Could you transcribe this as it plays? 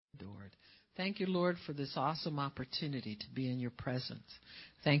Thank you, Lord, for this awesome opportunity to be in your presence.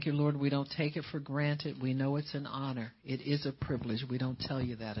 Thank you, Lord, we don't take it for granted. We know it's an honor. It is a privilege. We don't tell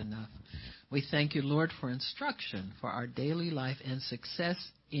you that enough. We thank you, Lord, for instruction for our daily life and success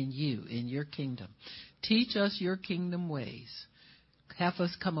in you, in your kingdom. Teach us your kingdom ways. Have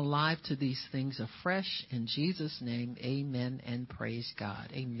us come alive to these things afresh. In Jesus' name, amen and praise God.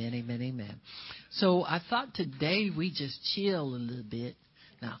 Amen, amen, amen. So I thought today we just chill a little bit.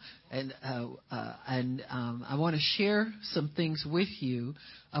 Now, and I want to share some things with you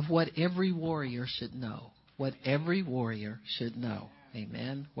of what every warrior should know. What every warrior should know.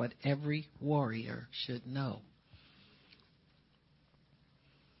 Amen. What every warrior should know.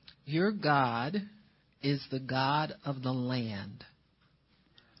 Your God is the God of the land.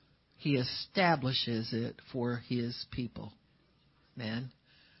 He establishes it for his people. Amen.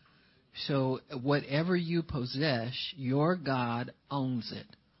 So whatever you possess, your God owns it.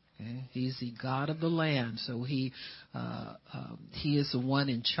 Okay? He's the God of the land. So he is the one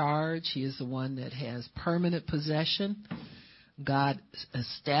in charge. He is the one that has permanent possession. God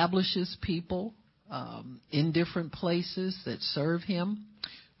establishes people in different places that serve him.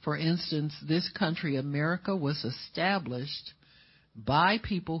 For instance, this country, America, was established by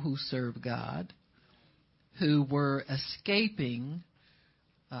people who serve God, who were escaping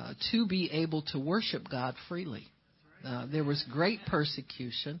to be able to worship God freely. There was great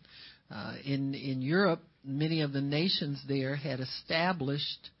persecution. In Europe, many of the nations there had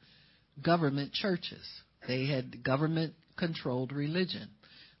established government churches. They had government-controlled religion.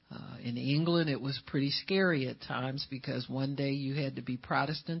 In England, it was pretty scary at times because one day you had to be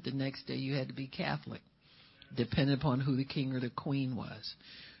Protestant, the next day you had to be Catholic, depending upon who the king or the queen was.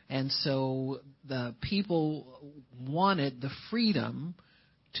 And so the people wanted the freedom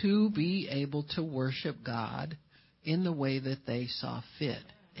to be able to worship God in the way that they saw fit.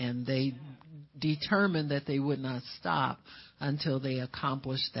 And they determined that they would not stop until they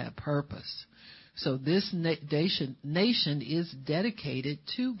accomplished that purpose. So this nation is dedicated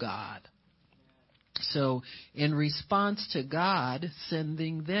to God. So in response to God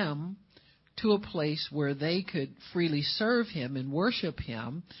sending them to a place where they could freely serve him and worship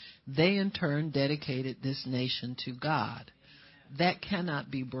him, they in turn dedicated this nation to God. That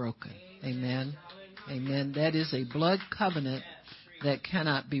cannot be broken. Amen. Amen. That is a blood covenant that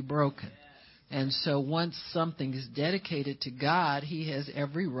cannot be broken. And so once something is dedicated to God, he has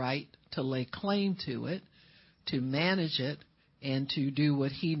every right to lay claim to it, to manage it, and to do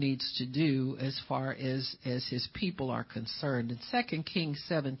what he needs to do as far as his people are concerned. In 2 Kings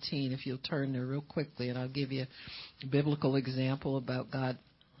 17, if you'll turn there real quickly, and I'll give you a biblical example about God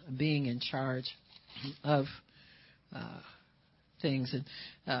being in charge of things.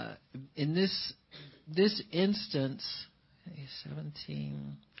 And in this instance,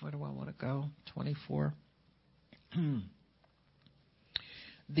 17, where do I want to go? 24.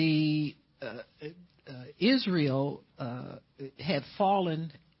 Israel had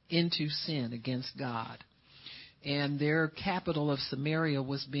fallen into sin against God, and their capital of Samaria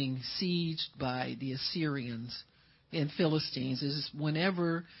was being sieged by the Assyrians and Philistines. Is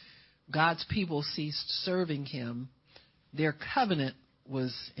whenever God's people ceased serving him, their covenant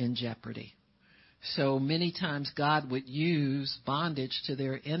was in jeopardy. So many times God would use bondage to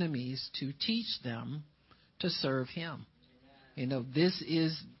their enemies to teach them to serve him. You know,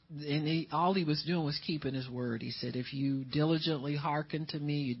 all he was doing was keeping his word. He said, if you diligently hearken to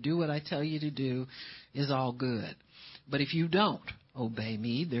me, you do what I tell you to do, is all good. But if you don't obey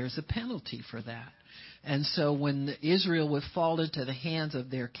me, there's a penalty for that. And so when Israel would fall into the hands of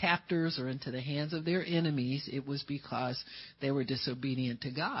their captors or into the hands of their enemies, it was because they were disobedient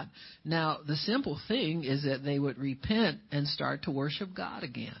to God. Now, the simple thing is that they would repent and start to worship God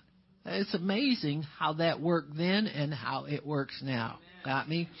again. It's amazing how that worked then and how it works now. Got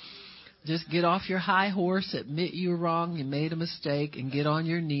me? Just get off your high horse, admit you're wrong, you made a mistake, and get on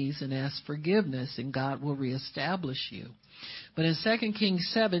your knees and ask forgiveness, and God will reestablish you. But in 2 Kings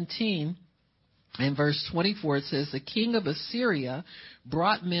 17, in verse 24, it says, the king of Assyria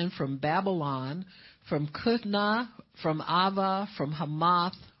brought men from Babylon, from Cuthah, from Ava, from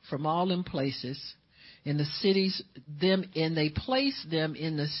Hamath, from all them places, in the cities, and they placed them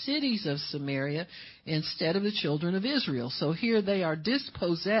in the cities of Samaria instead of the children of Israel. So here they are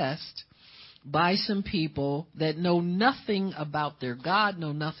dispossessed by some people that know nothing about their God,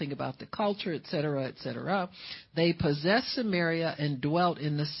 know nothing about the culture, etc., etc. They possessed Samaria and dwelt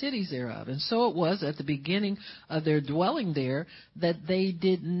in the cities thereof. And so it was at the beginning of their dwelling there that they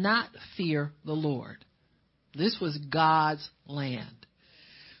did not fear the Lord. This was God's land.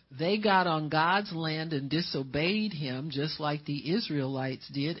 They got on God's land and disobeyed him just like the Israelites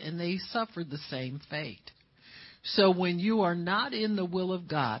did, and they suffered the same fate. So when you are not in the will of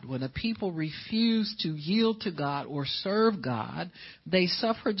God, when a people refuse to yield to God or serve God, they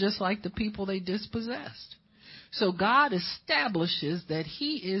suffer just like the people they dispossessed. So God establishes that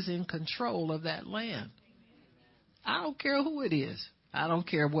he is in control of that land. I don't care who it is. I don't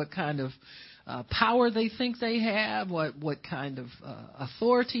care what kind of power they think they have, what kind of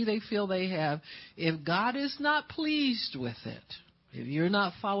authority they feel they have. If God is not pleased with it, if you're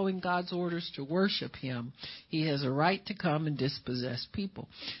not following God's orders to worship him, he has a right to come and dispossess people.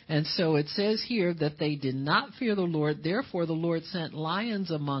 And so it says here that they did not fear the Lord. Therefore, the Lord sent lions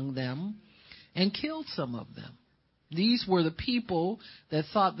among them and killed some of them. These were the people that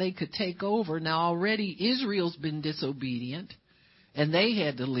thought they could take over. Now already Israel's been disobedient and they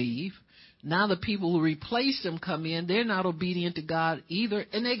had to leave. Now the people who replaced them come in. They're not obedient to God either,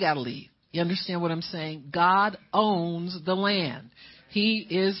 and they got to leave. You understand what I'm saying? God owns the land. He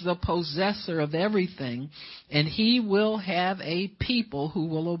is the possessor of everything, and he will have a people who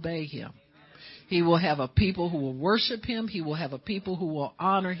will obey him. He will have a people who will worship him. He will have a people who will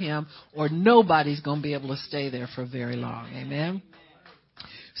honor him, or nobody's going to be able to stay there for very long. Amen?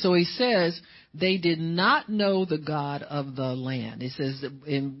 So he says, they did not know the God of the land. It says,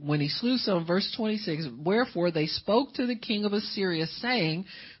 when he slew some, verse 26, wherefore they spoke to the king of Assyria, saying,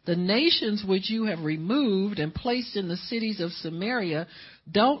 the nations which you have removed and placed in the cities of Samaria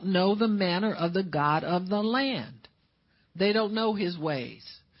don't know the manner of the God of the land. They don't know his ways,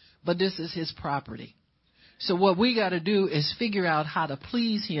 but this is his property. So what we got to do is figure out how to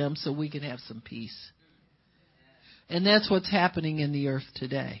please him so we can have some peace. And that's what's happening in the earth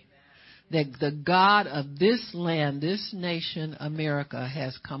today. That the God of this land, this nation, America,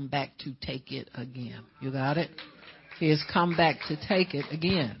 has come back to take it again. You got it? He has come back to take it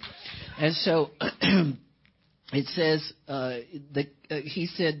again. And so it says, he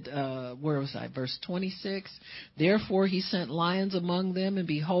said, where was I? Verse 26. Therefore he sent lions among them, and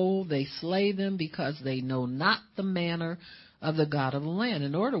behold, they slay them because they know not the manner of the God of the land.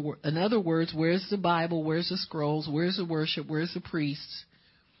 In other words, where's the Bible? Where's the scrolls? Where's the worship? Where's the priests?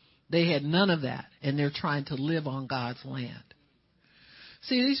 They had none of that, and they're trying to live on God's land.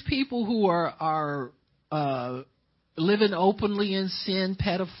 See, these people who are living openly in sin,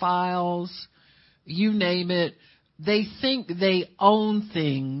 pedophiles, you name it, they think they own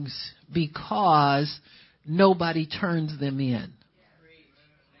things because nobody turns them in.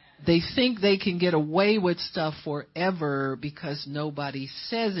 They think they can get away with stuff forever because nobody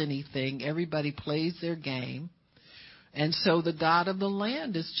says anything. Everybody plays their game. And so the God of the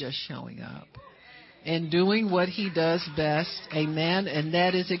land is just showing up and doing what he does best, amen, and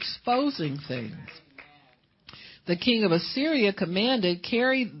that is exposing things. The king of Assyria commanded,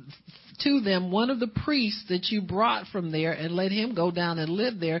 carry to them one of the priests that you brought from there, and let him go down and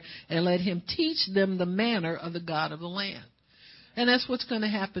live there, and let him teach them the manner of the God of the land. And that's what's going to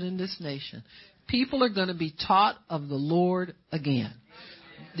happen in this nation. People are going to be taught of the Lord again.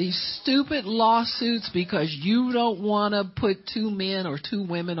 These stupid lawsuits because you don't want to put 2 men or 2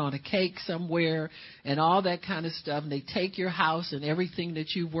 women on a cake somewhere and all that kind of stuff, and they take your house and everything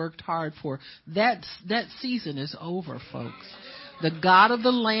that you worked hard for. That season is over, folks. The God of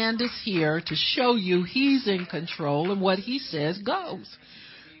the land is here to show you he's in control, and what he says goes.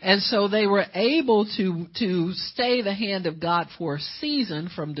 And so they were able to stay the hand of God for a season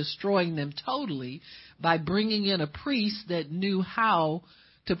from destroying them totally by bringing in a priest that knew how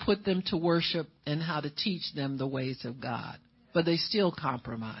to put them to worship and how to teach them the ways of God. But they still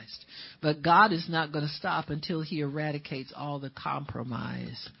compromised. But God is not going to stop until he eradicates all the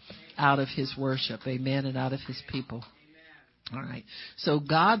compromise out of his worship, amen, and out of his people. All right. So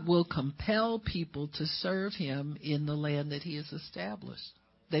God will compel people to serve him in the land that he has established.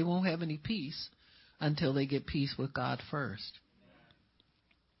 They won't have any peace until they get peace with God first.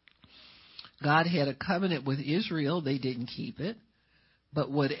 God had a covenant with Israel. They didn't keep it. But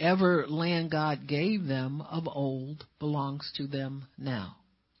whatever land God gave them of old belongs to them now.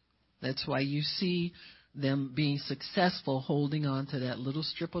 That's why you see them being successful holding on to that little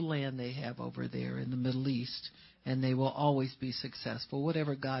strip of land they have over there in the Middle East. And they will always be successful.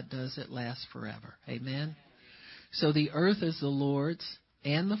 Whatever God does, it lasts forever. Amen? So the earth is the Lord's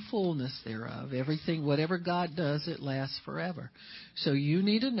and the fullness thereof. Everything, whatever God does, it lasts forever. So you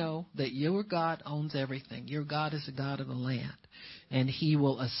need to know that your God owns everything. Your God is the God of the land. And he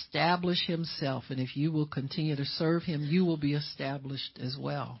will establish himself. And if you will continue to serve him, you will be established as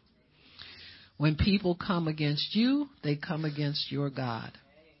well. When people come against you, they come against your God.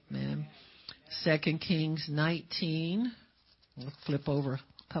 Amen. 2 Kings 19. We'll flip over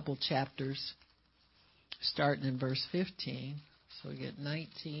couple chapters, starting in verse 15. So we get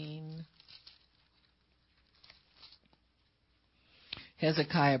 19.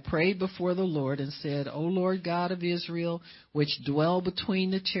 Hezekiah prayed before the Lord and said, O Lord God of Israel, which dwell between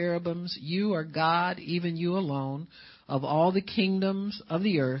the cherubims, you are God, even you alone, of all the kingdoms of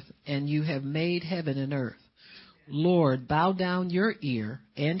the earth, and you have made heaven and earth. Lord, bow down your ear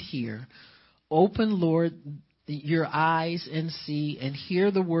and hear. Open, Lord, your eyes and see, and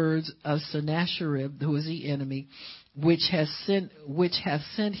hear the words of Sennacherib, who is the enemy, which have sent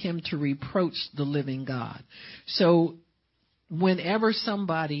him to reproach the living God. So whenever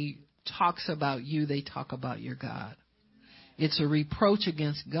somebody talks about you, they talk about your God. It's a reproach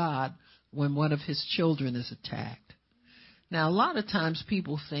against God when one of his children is attacked. Now, a lot of times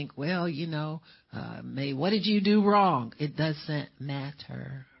people think, well, what did you do wrong? It doesn't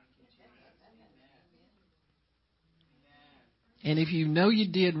matter. And if you know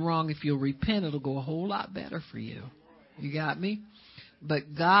you did wrong, if you'll repent, it'll go a whole lot better for you. You got me?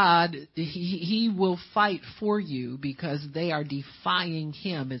 But God, he will fight for you because they are defying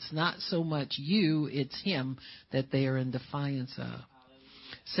him. It's not so much you, it's him that they are in defiance of.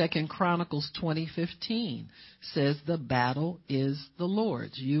 2 Chronicles 20:15 says the battle is the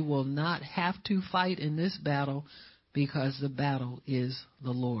Lord's. You will not have to fight in this battle because the battle is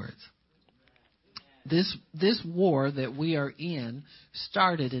the Lord's. This war that we are in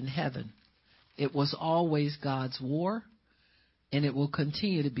started in heaven. It was always God's war. And it will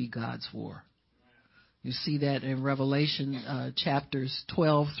continue to be God's war. You see that in Revelation chapters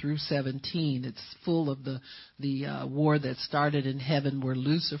 12 through 17. It's full of the war that started in heaven where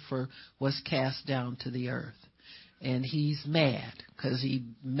Lucifer was cast down to the earth. And he's mad because he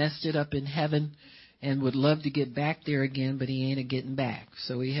messed it up in heaven and would love to get back there again, but he ain't getting back.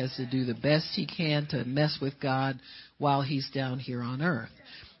 So he has to do the best he can to mess with God while he's down here on earth.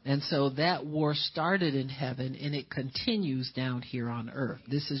 And so that war started in heaven, and it continues down here on earth.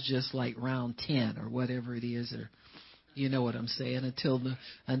 This is just like round 10 or whatever it is, or you know what I'm saying, until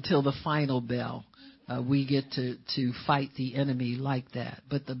the final bell. We get to fight the enemy like that.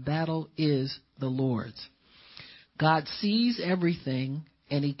 But the battle is the Lord's. God sees everything,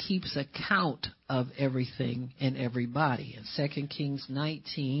 and he keeps account of everything and everybody. In 2 Kings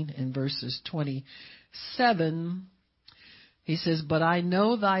 19 and verses 27, he says, but I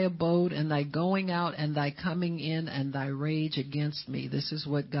know thy abode and thy going out and thy coming in and thy rage against me. This is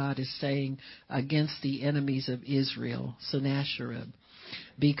what God is saying against the enemies of Israel, Sennacherib.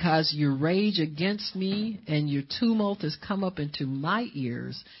 Because you rage against me and your tumult has come up into my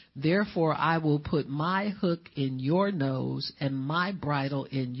ears, therefore I will put my hook in your nose and my bridle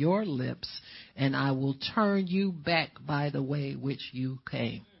in your lips, and I will turn you back by the way which you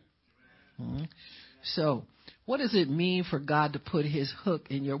came. So, what does it mean for God to put his hook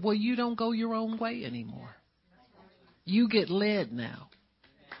in your... Well, you don't go your own way anymore. You get led now.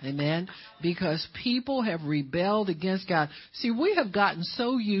 Amen? Because people have rebelled against God. See, we have gotten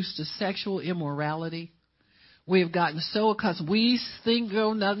so used to sexual immorality. We have gotten so accustomed. We think,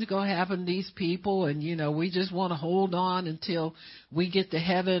 nothing's going to happen to these people, and, we just want to hold on until we get to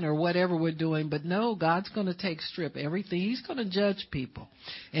heaven or whatever we're doing. But no, God's going to strip everything. He's going to judge people.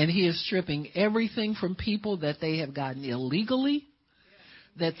 And he is stripping everything from people that they have gotten illegally,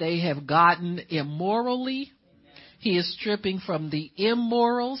 that they have gotten immorally. He is stripping from the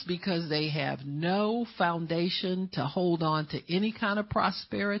immorals because they have no foundation to hold on to any kind of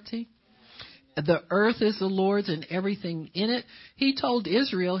prosperity. The earth is the Lord's and everything in it. He told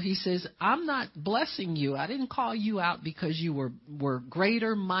Israel, he says, I'm not blessing you. I didn't call you out because you were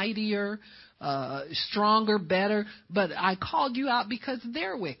greater, mightier, stronger, better, but I called you out because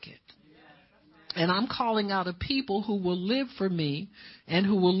they're wicked. And I'm calling out a people who will live for me and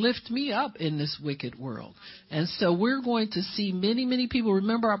who will lift me up in this wicked world. And so we're going to see many, many people.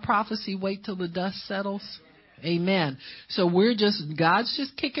 Remember our prophecy, wait till the dust settles? Amen. So God's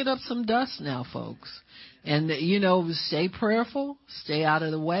just kicking up some dust now, folks. And, stay prayerful, stay out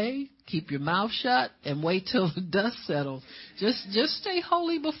of the way, keep your mouth shut, and wait till the dust settles. Just stay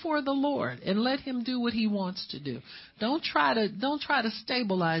holy before the Lord and let him do what he wants to do. Don't try to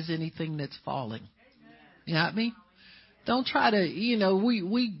stabilize anything that's falling. You got me? Don't try to,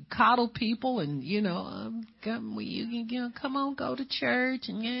 we coddle people and, come on, go to church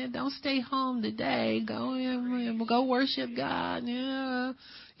and don't stay home today. Go worship God.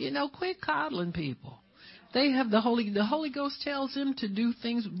 Quit coddling people. They have the Holy Ghost tells them to do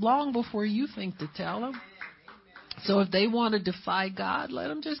things long before you think to tell them. So if they want to defy God, let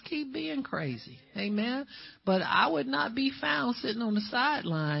them just keep being crazy. Amen. But I would not be found sitting on the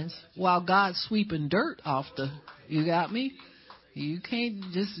sidelines while God's sweeping dirt off you got me? You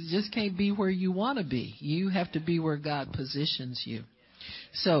can't just can't be where you want to be. You have to be where God positions you.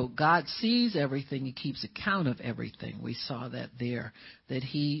 So God sees everything. He keeps account of everything. We saw that there, that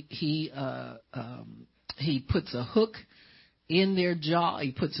he puts a hook in their jaw.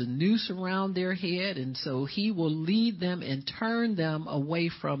 He puts a noose around their head. And so he will lead them and turn them away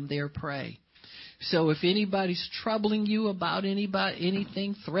from their prey. So if anybody's troubling you about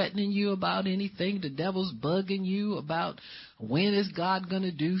anything, threatening you about anything, the devil's bugging you about when is God going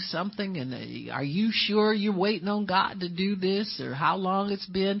to do something, and are you sure you're waiting on God to do this, or how long it's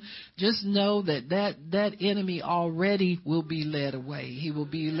been, just know that enemy already will be led away. He will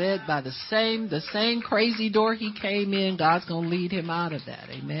be led by the same crazy door he came in. God's going to lead him out of that.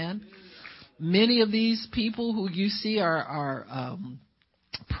 Amen. Many of these people who you see are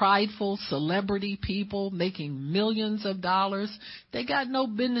prideful celebrity people making millions of dollars. They got no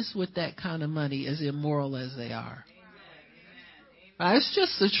business with that kind of money, as immoral as they are. It's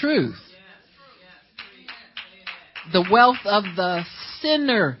just the truth. The wealth of the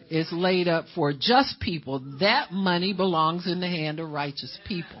sinner is laid up for just people. That money belongs in the hand of righteous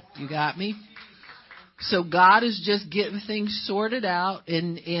people. You got me? So God is just getting things sorted out,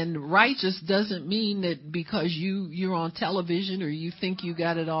 and righteous doesn't mean that because you're on television or you think you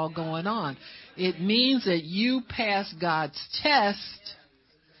got it all going on. It means that you pass God's test.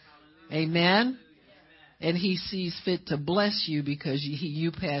 Amen. And he sees fit to bless you because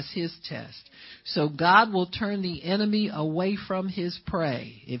you pass his test. So God will turn the enemy away from his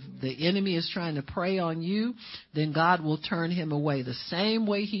prey. If the enemy is trying to prey on you, then God will turn him away. The same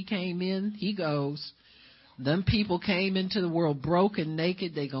way he came in, he goes. Them people came into the world broke and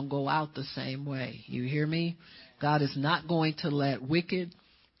naked. They're going to go out the same way. You hear me? God is not going to let wicked,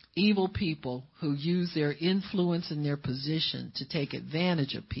 evil people who use their influence and their position to take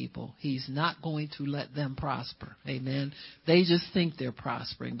advantage of people. He's not going to let them prosper. Amen. They just think they're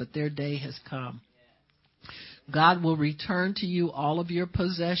prospering, but their day has come. God will return to you all of your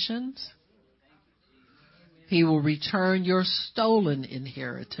possessions. He will return your stolen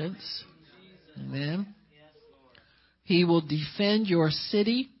inheritance. Amen. He will defend your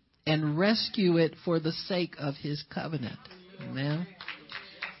city and rescue it for the sake of his covenant. Amen.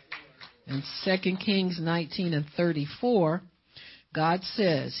 In 2 Kings 19 and 34, God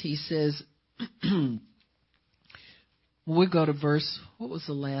says, he says, we'll go to verse, what was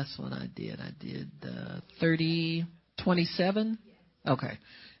the last one I did? I did 27? Okay.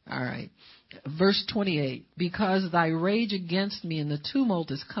 All right. Verse 28, because thy rage against me and the tumult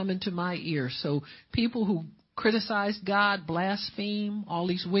is coming to my ear. So people who criticize God, blaspheme, all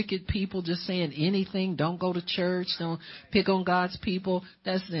these wicked people just saying anything, don't go to church, don't pick on God's people,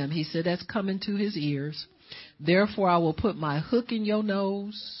 that's them. He said that's coming to his ears. Therefore I will put my hook in your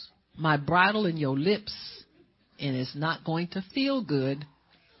nose, my bridle in your lips, and it's not going to feel good.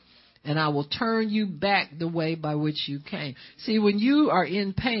 And I will turn you back the way by which you came. See, when you are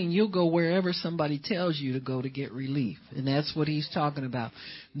in pain, you'll go wherever somebody tells you to go to get relief. And that's what he's talking about.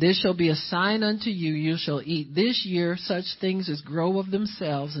 This shall be a sign unto you. You shall eat this year such things as grow of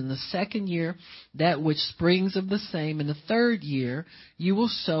themselves. In the second year, that which springs of the same. In the third year, you will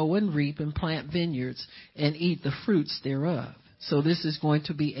sow and reap and plant vineyards and eat the fruits thereof. So this is going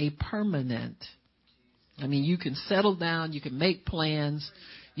to be a permanent. I mean, you can settle down. You can make plans.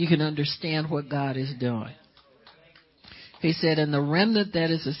 You can understand what God is doing. He said, and the remnant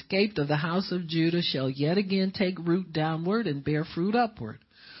that is escaped of the house of Judah shall yet again take root downward and bear fruit upward.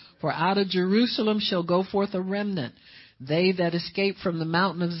 For out of Jerusalem shall go forth a remnant. They that escape from the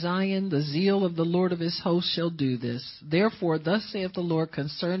mountain of Zion, the zeal of the Lord of his hosts shall do this. Therefore, thus saith the Lord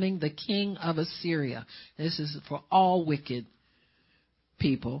concerning the king of Assyria. This is for all wicked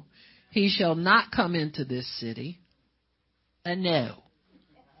people. He shall not come into this city. And no.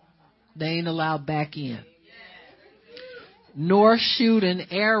 They ain't allowed back in. Nor shoot an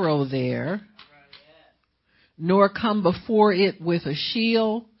arrow there, nor come before it with a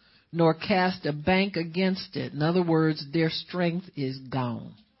shield, nor cast a bank against it. In other words, their strength is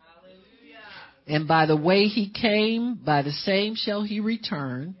gone. And by the way he came, by the same shall he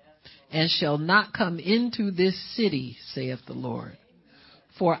return, and shall not come into this city, saith the Lord.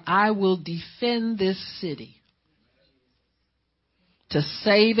 For I will defend this city to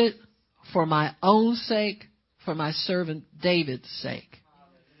save it, for my own sake, for my servant David's sake.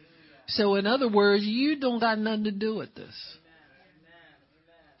 So in other words, you don't got nothing to do with this.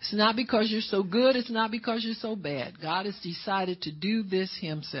 It's not because you're so good. It's not because you're so bad. God has decided to do this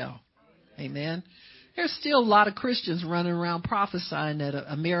himself. Amen. There's still a lot of Christians running around prophesying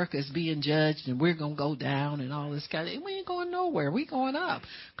that America is being judged and we're going to go down and all this kind of thing. We ain't going nowhere. We're going up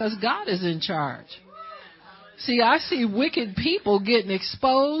because God is in charge. See, I see wicked people getting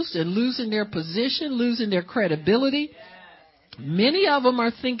exposed and losing their position, losing their credibility. Many of them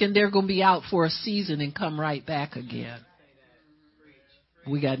are thinking they're going to be out for a season and come right back again.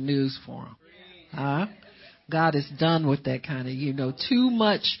 We got news for them. Huh? God is done with that kind of,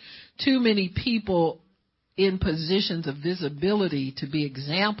 too many people in positions of visibility to be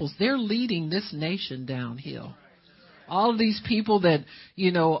examples. They're leading this nation downhill. All of these people that,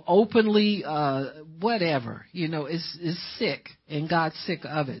 openly, whatever, is sick, and God's sick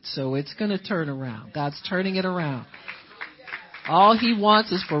of it. So it's going to turn around. God's turning it around. All he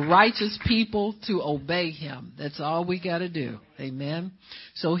wants is for righteous people to obey him. That's all we got to do. Amen.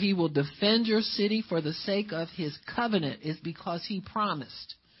 So he will defend your city for the sake of his covenant. It's because he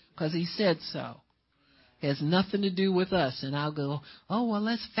promised, because he said so. It has nothing to do with us. And I'll go,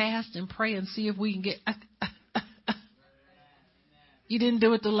 let's fast and pray and see if we can get... You didn't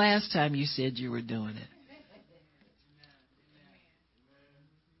do it the last time you said you were doing it.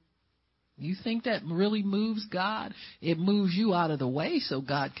 You think that really moves God? It moves you out of the way so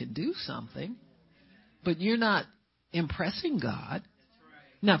God can do something. But you're not impressing God,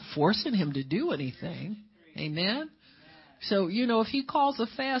 not forcing him to do anything. Amen? So, if he calls a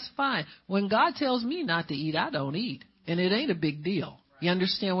fast, fine. When God tells me not to eat, I don't eat. And it ain't a big deal. You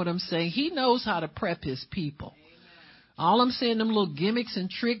understand what I'm saying? He knows how to prep his people. All I'm saying, them little gimmicks and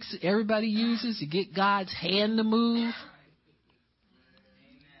tricks everybody uses to get God's hand to move.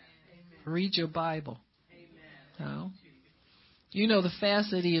 Read your Bible. No. The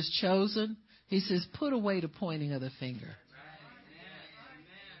fast that he has chosen, he says, put away the pointing of the finger.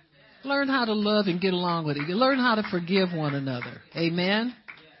 Learn how to love and get along with it. Learn how to forgive one another. Amen?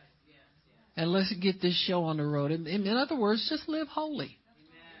 And let's get this show on the road. In other words, just live holy.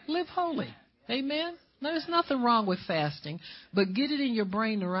 Live holy. Amen? There's nothing wrong with fasting, but get it in your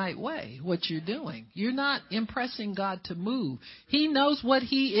brain the right way, what you're doing. You're not impressing God to move. He knows what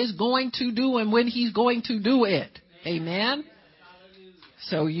he is going to do and when he's going to do it. Amen?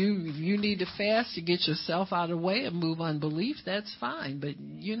 So you need to fast to get yourself out of the way and move unbelief. That's fine, but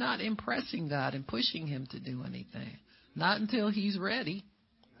you're not impressing God and pushing him to do anything. Not until he's ready.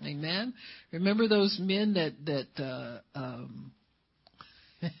 Amen? Remember those men that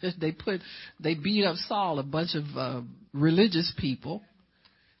they beat up Saul, a bunch of religious people.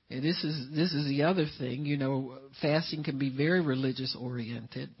 And this is the other thing, fasting can be very religious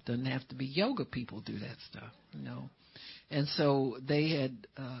oriented. Doesn't have to be yoga people do that stuff, And so they had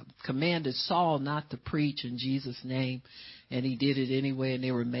commanded Saul not to preach in Jesus' name, and he did it anyway, and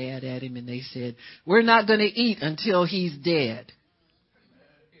they were mad at him, and they said, "We're not going to eat until he's dead."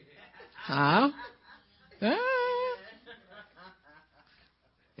 Huh?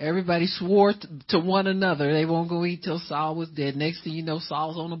 Everybody swore to one another they won't go eat till Saul was dead. Next thing you know,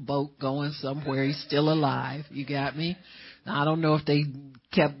 Saul's on a boat going somewhere. He's still alive. You got me? Now, I don't know if they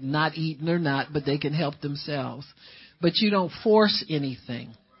kept not eating or not, but they can help themselves. But you don't force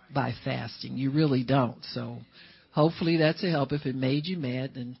anything by fasting. You really don't. So hopefully that's a help. If it made you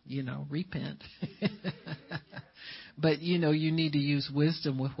mad, then, repent. But, you need to use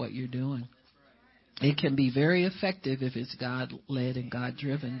wisdom with what you're doing. It can be very effective if it's God-led and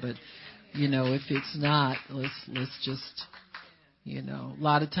God-driven, but, if it's not, let's just, a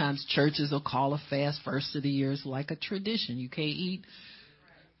lot of times churches will call a fast first of the year. It's like a tradition. You can't eat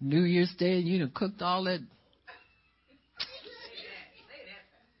New Year's Day and you cooked all that.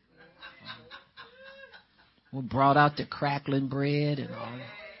 We brought out the crackling bread and all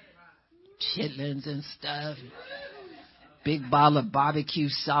chitlins and stuff. Big bottle of barbecue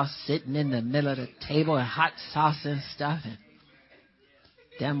sauce sitting in the middle of the table and hot sauce and stuff. And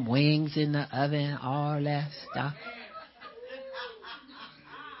them wings in the oven, all that stuff.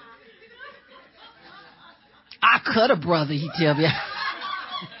 I cut a brother, he tell me.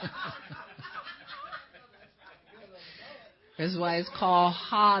 That's why it's called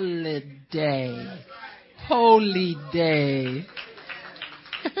holiday. Holy day.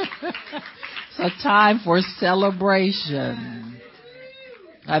 It's a time for celebration.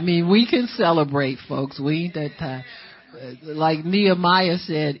 I mean, we can celebrate, folks. We ain't that time. Like Nehemiah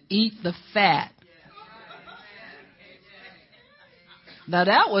said, eat the fat. Now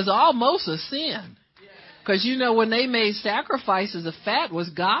that was almost a sin. Because, when they made sacrifices, the fat was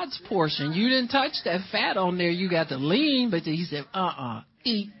God's portion. You didn't touch that fat on there. You got the lean, but he said,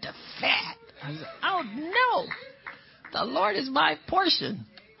 eat the fat. I said, oh no, the Lord is my portion.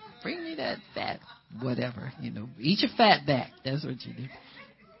 Bring me that fat, whatever, eat your fat back. That's what you do.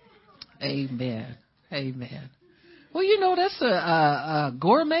 Amen. Amen. Well, that's a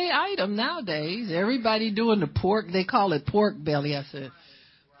gourmet item nowadays. Everybody doing the pork. They call it pork belly. I said,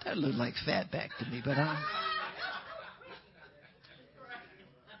 that looks like fat back to me, but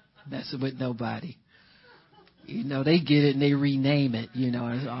messing with nobody. They get it and they rename it.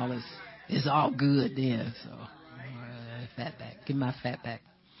 It's all good then. So, fat back. Give my fat back.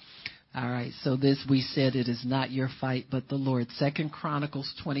 All right. So this, we said, it is not your fight, but the Lord. 2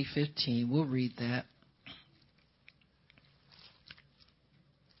 Chronicles 20:15. We'll read that.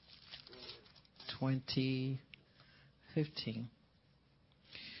 20:15.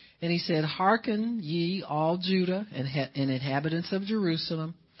 And he said, "Hearken ye all Judah and inhabitants of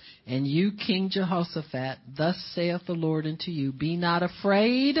Jerusalem, and you, King Jehoshaphat, thus saith the Lord unto you, be not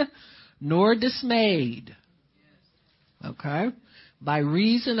afraid nor dismayed." Okay? "By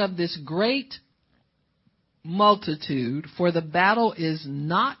reason of this great multitude, for the battle is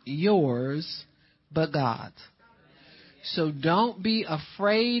not yours, but God's." So don't be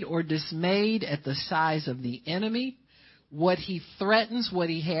afraid or dismayed at the size of the enemy, what he threatens, what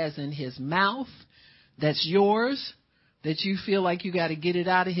he has in his mouth that's yours, that you feel like you got to get it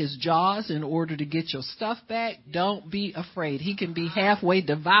out of his jaws in order to get your stuff back. Don't be afraid. He can be halfway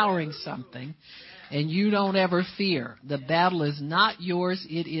devouring something, and you don't ever fear. The battle is not yours,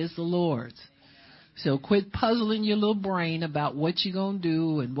 it is the Lord's. So quit puzzling your little brain about what you're going to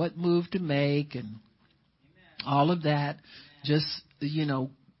do and what move to make and all of that. Just,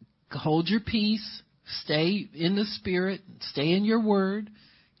 hold your peace, stay in the Spirit, stay in your word,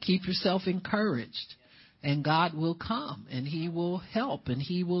 keep yourself encouraged, and God will come and he will help and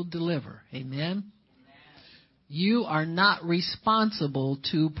he will deliver. Amen. You are not responsible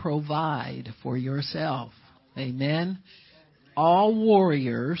to provide for yourself. Amen. All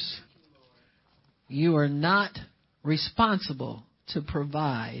warriors, you are not responsible to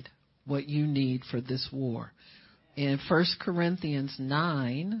provide what you need for this war. In 1 Corinthians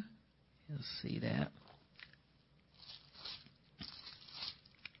 9, you'll see that.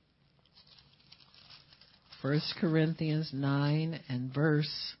 1 Corinthians 9 and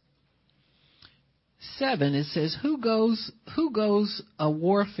verse 7, it says, Who goes a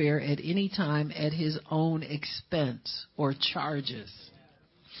warfare at any time at his own expense or charges?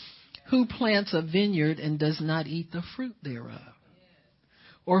 Who plants a vineyard and does not eat the fruit thereof?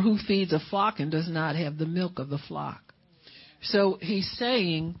 Or who feeds a flock and does not have the milk of the flock? So he's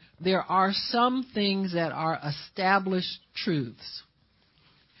saying there are some things that are established truths.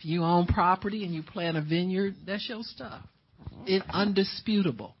 If you own property and you plant a vineyard, that's your stuff. It's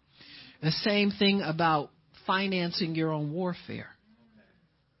undisputable. The same thing about financing your own warfare.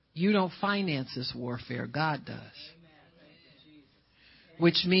 You don't finance this warfare, God does.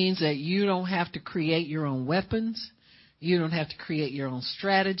 Which means that you don't have to create your own weapons. You don't have to create your own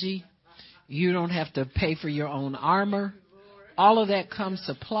strategy. You don't have to pay for your own armor. All of that comes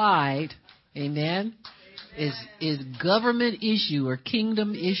supplied, amen, is government issue or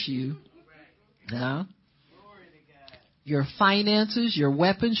kingdom issue. Your finances, your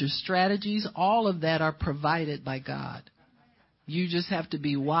weapons, your strategies, all of that are provided by God. You just have to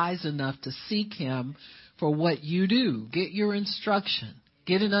be wise enough to seek him for what you do. Get your instruction.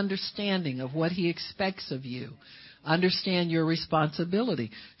 Get an understanding of what he expects of you. Understand your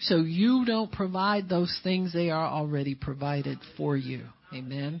responsibility. So you don't provide those things, they are already provided for you.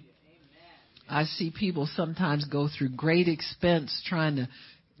 Amen. I see people sometimes go through great expense trying to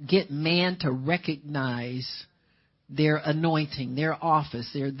get man to recognize their anointing, their office,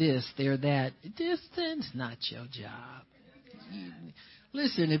 their this, their that. That's not your job.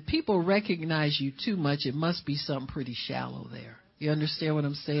 Listen, if people recognize you too much, it must be something pretty shallow there. You understand what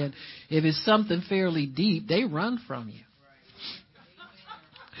I'm saying? If it's something fairly deep, they run from you.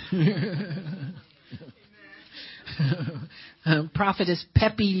 Prophetess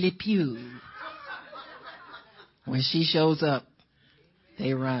Pepe Le Pew. When she shows up,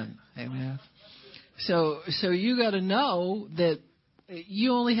 they run. Amen. So you got to know that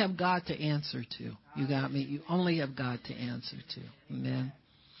you only have God to answer to. You got me? You only have God to answer to. Amen.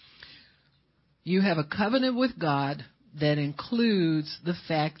 You have a covenant with God that includes the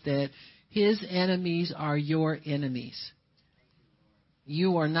fact that his enemies are your enemies.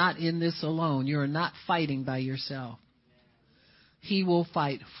 You are not in this alone. You are not fighting by yourself. He will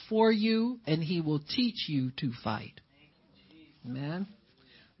fight for you, and he will teach you to fight. Amen.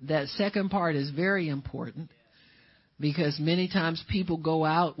 That second part is very important, because many times people go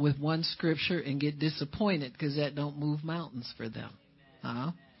out with one scripture and get disappointed because that don't move mountains for them.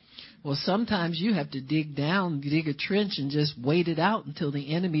 Well, sometimes you have to dig a trench and just wait it out until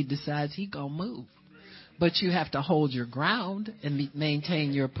the enemy decides he's going to move. But you have to hold your ground and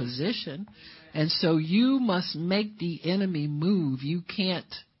maintain your position. And so you must make the enemy move. You can't,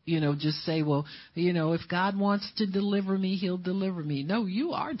 just say, well, if God wants to deliver me, he'll deliver me. No,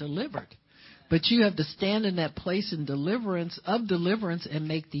 you are delivered. But you have to stand in that place in deliverance and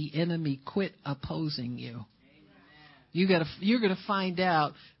make the enemy quit opposing you. You're going to find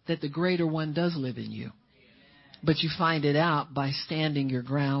out that the greater one does live in you. But you find it out by standing your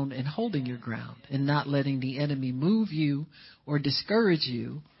ground and holding your ground and not letting the enemy move you or discourage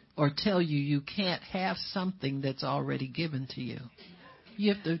you or tell you you can't have something that's already given to you.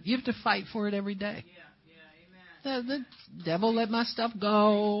 You have to fight for it every day. The devil, let my stuff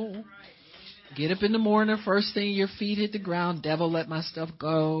go. Get up in the morning, first thing your feet hit the ground. Devil, let my stuff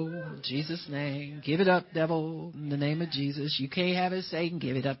go. In Jesus' name. Give it up, devil, in the name of Jesus. You can't have it, Satan.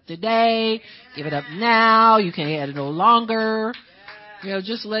 Give it up today. Give it up now. You can't have it no longer.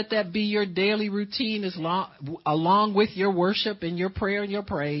 Just let that be your daily routine along with your worship and your prayer and your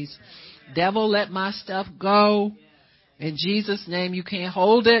praise. Devil, let my stuff go. In Jesus' name, you can't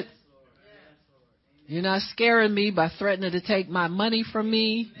hold it. You're not scaring me by threatening to take my money from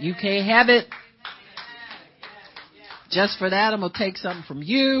me. You can't have it. Just for that, I'm going to take something from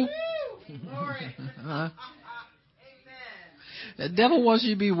you. The devil wants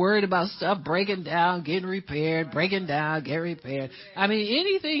you to be worried about stuff breaking down, getting repaired, breaking down, get repaired. I mean,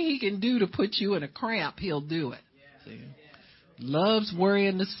 anything he can do to put you in a cramp, he'll do it. See? Loves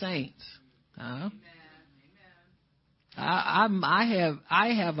worrying the saints.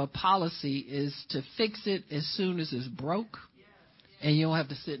 I have a policy is to fix it as soon as it's broke, and you don't have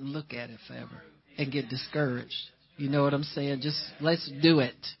to sit and look at it forever and get discouraged. You know what I'm saying? Just let's do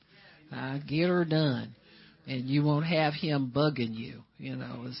it. Get her done, and you won't have him bugging you.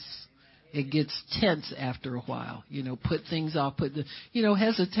 It gets tense after a while. Put things off.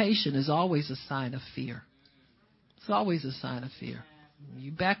 Hesitation is always a sign of fear. It's always a sign of fear.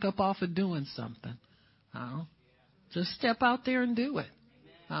 You back up off of doing something. Just step out there and do it.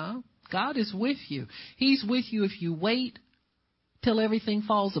 God is with you. He's with you if you wait till everything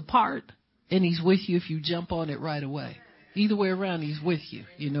falls apart, and he's with you if you jump on it right away. Either way around, he's with you.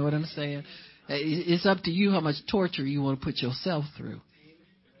 You know what I'm saying? It's up to you how much torture you want to put yourself through.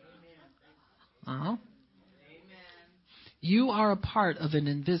 You are a part of an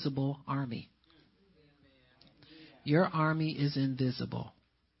invisible army. Your army is invisible.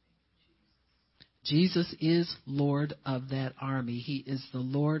 Jesus is Lord of that army. He is the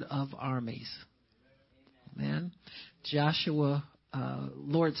Lord of armies. Amen. Joshua,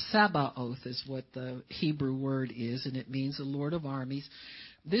 Lord Sabaoth is what the Hebrew word is, and it means the Lord of armies.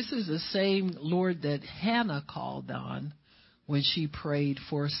 This is the same Lord that Hannah called on when she prayed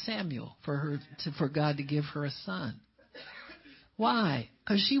for Samuel, for God to give her a son. Why?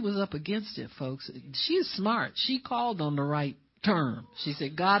 Because she was up against it, folks. She's smart. She called on the right term. She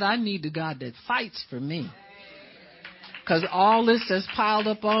said, God, I need the God that fights for me. Because all this that's piled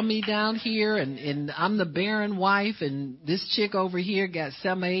up on me down here, and I'm the barren wife, and this chick over here got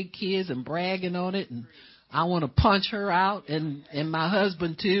 7 or 8 kids and bragging on it, and I want to punch her out, and my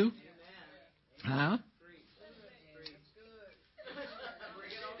husband too. Can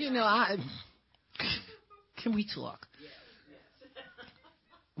we talk?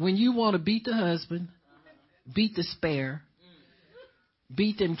 When you want to beat the husband, beat the spare,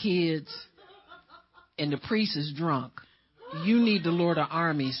 beat them kids, and the priest is drunk, you need the Lord of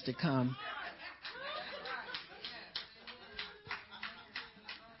armies to come.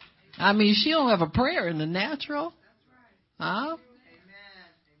 I mean, she don't have a prayer in the natural.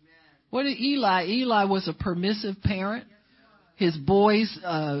 What did Eli? Eli was a permissive parent. His boys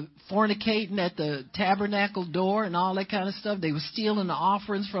fornicating at the tabernacle door and all that kind of stuff. They were stealing the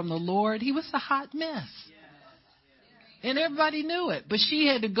offerings from the Lord. He was a hot mess. And everybody knew it. But she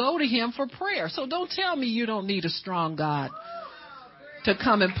had to go to him for prayer. So don't tell me you don't need a strong God to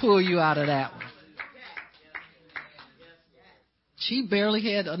come and pull you out of that one. She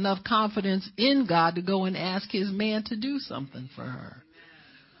barely had enough confidence in God to go and ask his man to do something for her.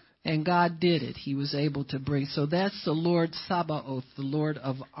 And God did it. He was able to bring. So that's the Lord Sabaoth, the Lord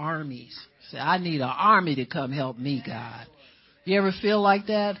of armies. Say, I need an army to come help me, God. You ever feel like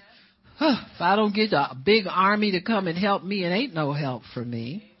that? If I don't get a big army to come and help me, it ain't no help for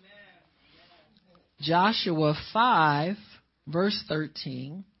me. Joshua 5, verse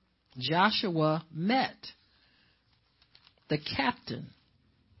 13. Joshua met the captain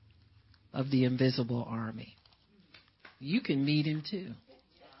of the invisible army. You can meet him too.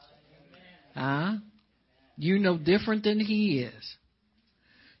 You're no different than he is.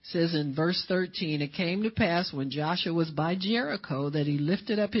 It says in verse 13, it came to pass when Joshua was by Jericho that he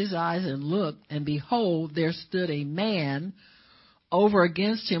lifted up his eyes and looked, and behold, there stood a man over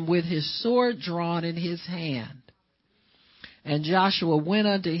against him with his sword drawn in his hand. And Joshua went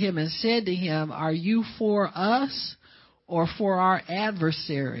unto him and said to him, Are you for us or for our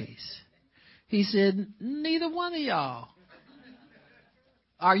adversaries? He said, neither one of y'all.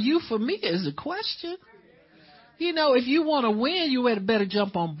 Are you for me is the question. You know, if you want to win, you had better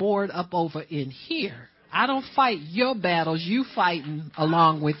jump on board up over in here. I don't fight your battles. You fighting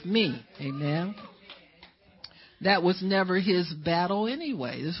along with me. Amen. That was never his battle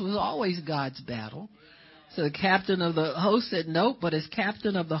anyway. This was always God's battle. So the captain of the host said, nope, but as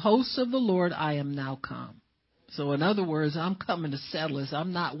captain of the hosts of the Lord, I am now come. So in other words, I'm coming to settle this.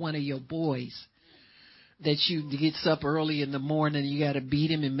 I'm not one of your boys that you gets up early in the morning and you got to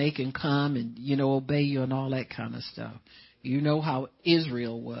beat him and make him come and, you know, obey you and all that kind of stuff. You know how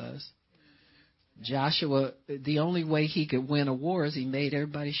Israel was. Joshua, the only way he could win a war is he made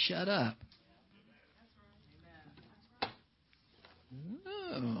everybody shut up.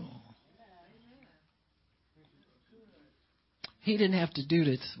 No. He didn't have to do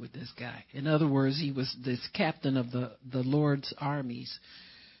this with this guy. In other words, he was this captain of the Lord's armies,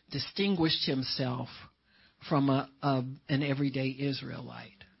 distinguished himself from an everyday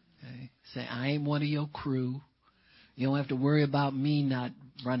Israelite. Okay? Say, I ain't one of your crew. You don't have to worry about me not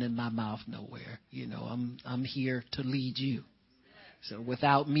running my mouth nowhere. You know, I'm here to lead you. So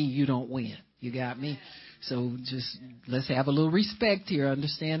without me, you don't win. You got me? So just let's have a little respect here.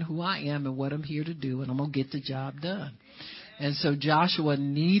 Understand who I am and what I'm here to do, and I'm going to get the job done. And so Joshua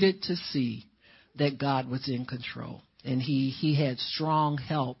needed to see that God was in control, and he had strong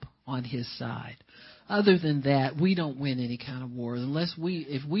help on his side. Other than that, we don't win any kind of war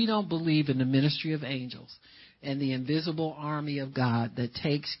if we don't believe in the ministry of angels and the invisible army of God that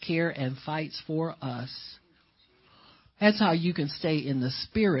takes care and fights for us. That's how you can stay in the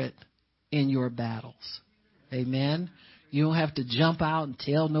spirit in your battles. Amen. You don't have to jump out and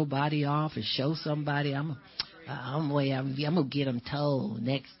tell nobody off and show somebody I'm gonna get them told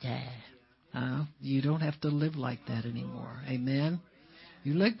next time. You don't have to live like that anymore. Amen.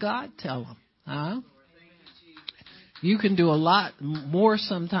 You let God tell them. You can do a lot more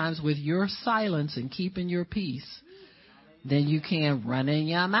sometimes with your silence and keeping your peace than you can running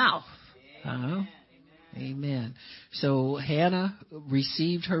your mouth. Amen. So Hannah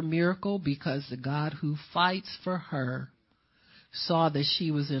received her miracle because the God who fights for her saw that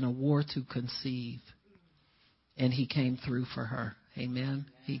she was in a war to conceive. And he came through for her. Amen.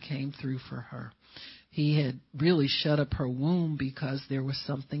 He came through for her. He had really shut up her womb because there was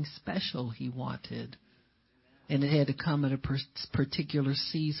something special he wanted. And it had to come at a particular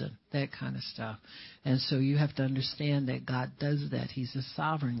season, that kind of stuff. And so you have to understand that God does that. He's a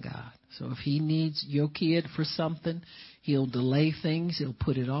sovereign God. So if he needs your kid for something, he'll delay things. He'll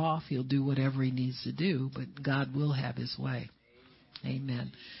put it off. He'll do whatever he needs to do. But God will have his way.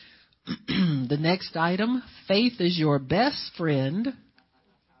 Amen. The next item, faith is your best friend.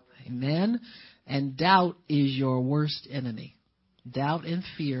 Amen. And doubt is your worst enemy. Doubt and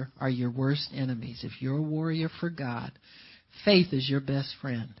fear are your worst enemies. If you're a warrior for God, faith is your best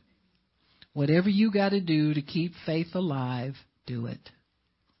friend. Whatever you got to do to keep faith alive, do it.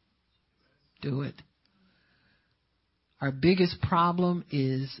 Do it. Our biggest problem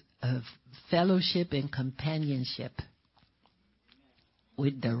is fellowship and companionship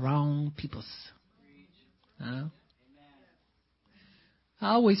with the wrong peoples. I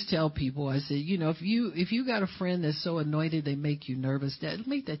always tell people, I say, you know, if you got a friend that's so anointed they make you nervous,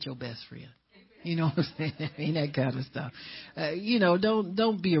 make that your best friend. You know what I'm saying? I mean, that kind of stuff. You know,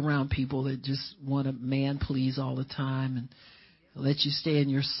 don't be around people that just want to man please all the time and let you stay in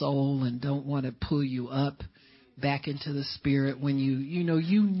your soul and don't want to pull you up back into the spirit when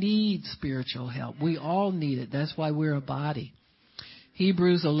you need spiritual help. We all need it. That's why we're a body.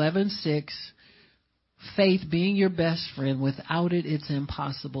 Hebrews 11:6. Faith being your best friend. Without it, it's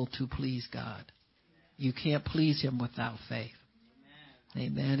impossible to please God. You can't please him without faith.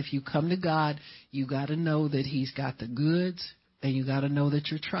 Amen. If you come to God, you got to know that he's got the goods, and you got to know that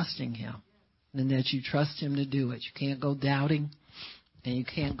you're trusting him and that you trust him to do it. You can't go doubting, and you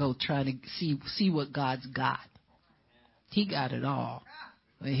can't go trying to see what God's got. He got it all.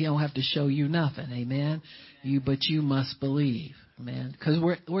 He don't have to show you nothing. Amen. But you must believe. Amen. Because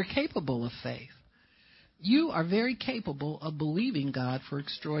we're capable of faith. You are very capable of believing God for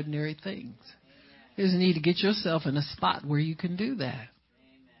extraordinary things. You just need to get yourself in a spot where you can do that.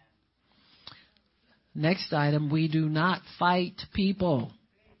 Next item, we do not fight people.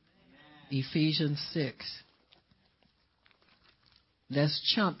 Ephesians 6.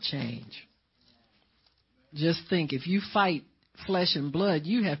 That's chump change. Just think, if you fight flesh and blood,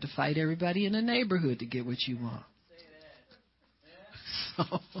 you have to fight everybody in the neighborhood to get what you want.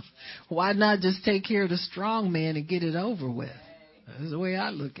 So why not just take care of the strong man and get it over with? That's the way I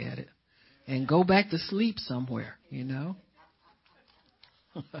look at it. And go back to sleep somewhere, you know.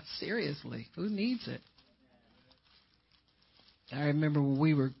 Seriously, who needs it? I remember when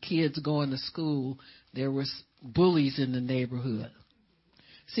we were kids going to school, there was bullies in the neighborhood.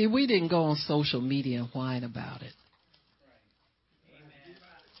 See, we didn't go on social media and whine about it.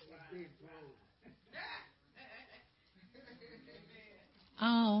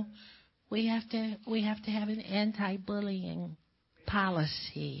 Oh, we have to have an anti-bullying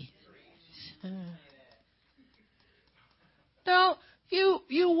policy. No,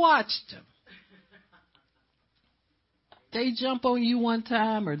 you watched them. They jump on you one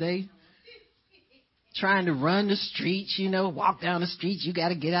time, or they trying to run the streets, walk down the streets, you got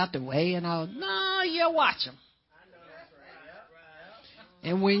to get out the way and all. No, you watch them.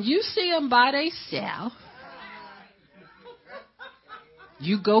 And when you see them by themselves,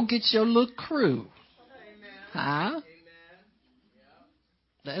 you go get your little crew. Huh?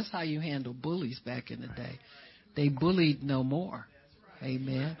 That's how you handle bullies back in the day. They bullied no more.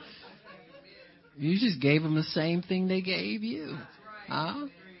 Amen. You just gave them the same thing they gave you. Huh?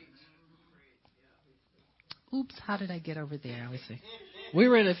 Oops, how did I get over there? I was saying, we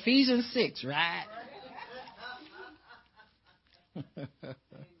were in Ephesians 6, right?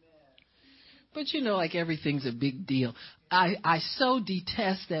 But like everything's a big deal. I so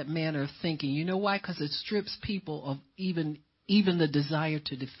detest that manner of thinking. You know why? Because it strips people of even the desire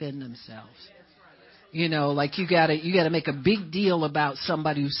to defend themselves. Like you gotta make a big deal about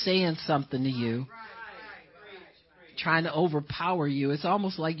somebody who's saying something to you, trying to overpower you. It's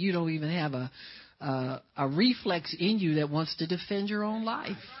almost like you don't even have a reflex in you that wants to defend your own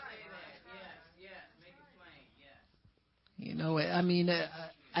life. I mean,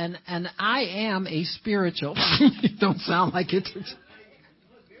 and I am a spiritual. It don't sound like it.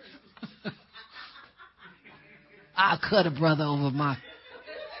 I'll cut a brother over my.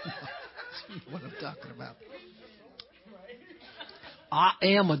 What I'm talking about. I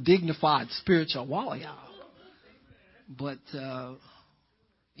am a dignified spiritual warrior. But,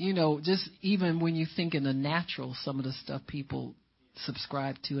 just even when you think in the natural, some of the stuff people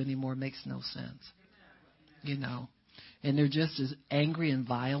subscribe to anymore makes no sense. And they're just as angry and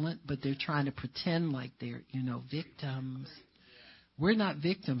violent, but they're trying to pretend like they're, victims. We're not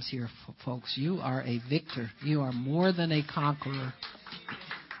victims here, folks. You are a victor. You are more than a conqueror.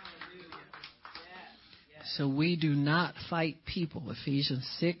 So we do not fight people. Ephesians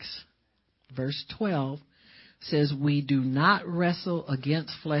 6, verse 12 says, we do not wrestle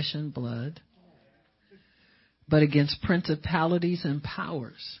against flesh and blood, but against principalities and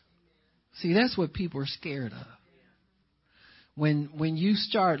powers. See, that's what people are scared of. When you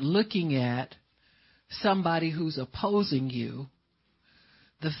start looking at somebody who's opposing you,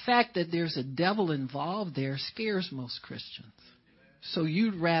 the fact that there's a devil involved there scares most Christians. So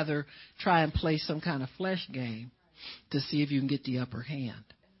you'd rather try and play some kind of flesh game to see if you can get the upper hand.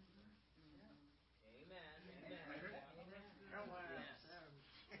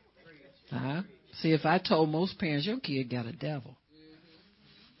 See, if I told most parents, your kid got a devil.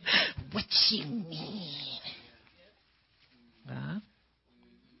 What you mean?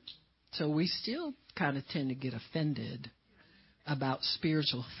 So we still kind of tend to get offended about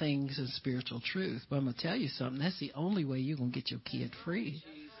spiritual things and spiritual truth. But I'm going to tell you something. That's the only way you're going to get your kid free.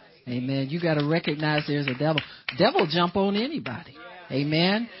 Amen. You got to recognize there's a devil. Devil jump on anybody.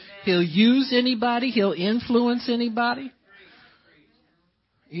 Amen. He'll use anybody. He'll influence anybody.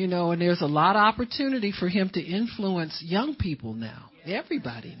 And there's a lot of opportunity for him to influence young people now.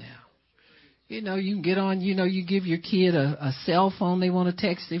 Everybody now. You can get on, you give your kid a cell phone. They want to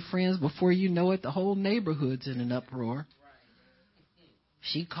text their friends. Before you know it, the whole neighborhood's in an uproar.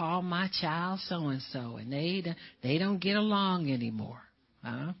 She called my child so-and-so, and they don't get along anymore.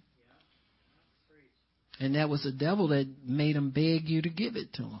 And that was the devil that made them beg you to give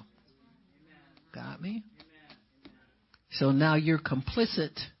it to them. Got me? So now you're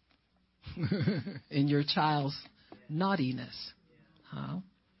complicit in your child's naughtiness.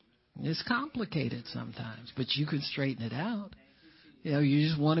 It's complicated sometimes, but you can straighten it out. You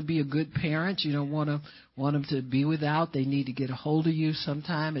just want to be a good parent. You don't want them to be without. They need to get a hold of you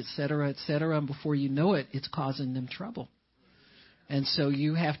sometime, et cetera, et cetera. And before you know it, it's causing them trouble. And so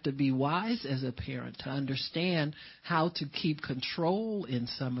you have to be wise as a parent to understand how to keep control in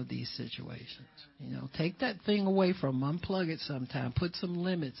some of these situations. Take that thing away from them, unplug it sometime, put some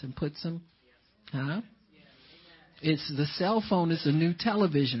limits and put some, It's the cell phone is the new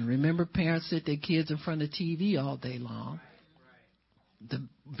television. Remember, parents sit their kids in front of TV all day long. The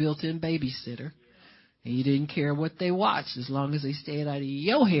built-in babysitter. And you didn't care what they watched as long as they stayed out of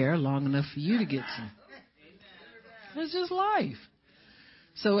your hair long enough for you to get some. It's just life.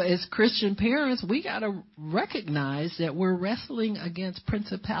 So as Christian parents, we got to recognize that we're wrestling against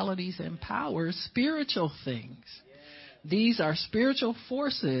principalities and powers, spiritual things. These are spiritual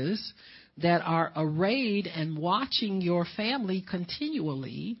forces that are arrayed and watching your family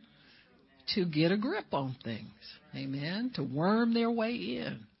continually to get a grip on things. Amen. To worm their way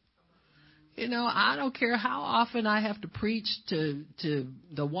in. You know, I don't care how often I have to preach to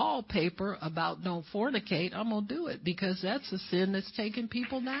the wallpaper about don't fornicate. I'm going to do it because that's a sin that's taking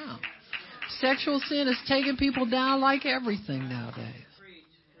people down. Sexual sin is taking people down like everything nowadays.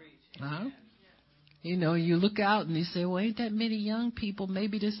 Huh? You know, you look out and you say, well, ain't that many young people?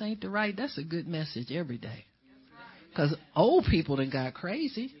 Maybe this ain't the right. That's a good message every day. Because old people done got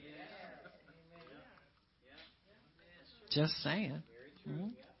crazy. Just saying. Mm-hmm.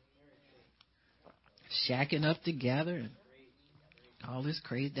 Shacking up together and all this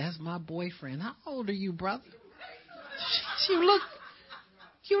crazy. That's my boyfriend. How old are you, brother? You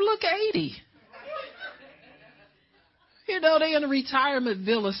look 80. You know, they in a retirement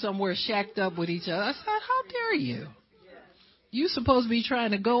villa somewhere shacked up with each other. I said, how dare you? You supposed to be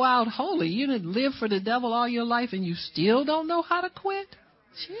trying to go out holy. You didn't live for the devil all your life and you still don't know how to quit?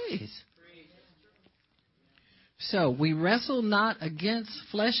 Jeez. So we wrestle not against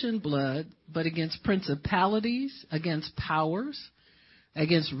flesh and blood, but against principalities, against powers,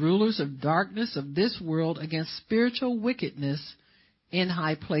 against rulers of darkness of this world, against spiritual wickedness in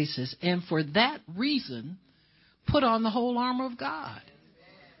high places. And for that reason, put on the whole armor of God.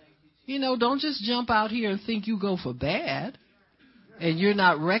 You know, don't just jump out here and think you go for bad. And you're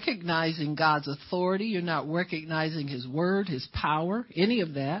not recognizing God's authority. You're not recognizing His word, His power, any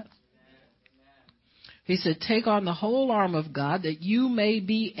of that. He said, take on the whole armor of God that you may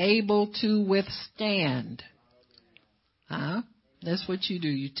be able to withstand. Huh? That's what you do.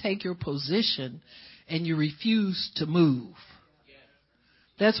 You take your position and you refuse to move.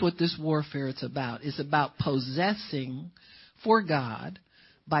 That's what this warfare is about. It's about possessing for God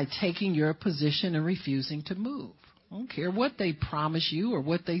by taking your position and refusing to move. I don't care what they promise you or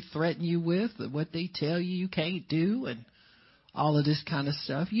what they threaten you with or what they tell you can't do and all of this kind of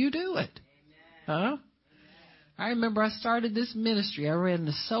stuff. You do it. Huh? I remember I started this ministry. I ran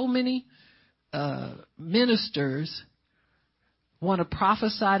into so many ministers want to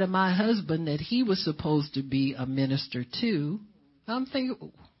prophesy to my husband that he was supposed to be a minister too. I'm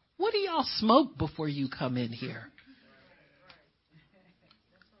thinking, what do y'all smoke before you come in here?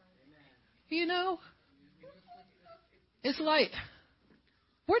 You know, it's like,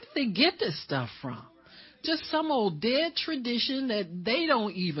 where did they get this stuff from? Just some old dead tradition that they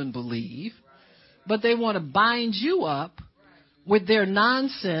don't even believe. But they want to bind you up with their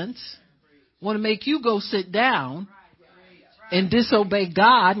nonsense, want to make you go sit down and disobey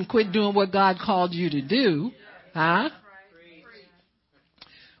God and quit doing what God called you to do. Huh?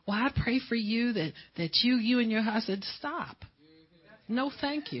 Well, I pray for you that you and your husband stop. No,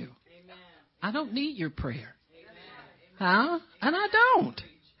 thank you. I don't need your prayer. Huh? And I don't.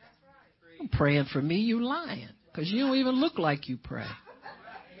 I'm praying for me, you lying. Because you don't even look like you pray.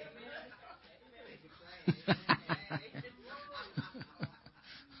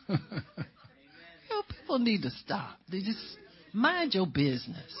 People need to stop. They just mind your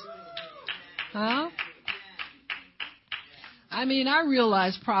business. Huh? I mean, I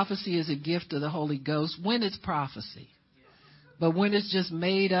realize prophecy is a gift of the Holy Ghost when it's prophecy. But when it's just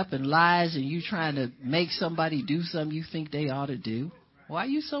made up and lies and you trying to make somebody do something you think they ought to do, why are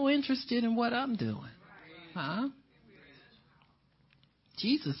you so interested in what I'm doing? Huh?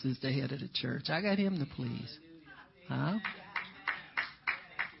 Jesus is the head of the church. I got Him to please. Huh?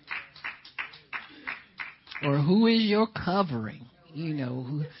 Or who is your covering? You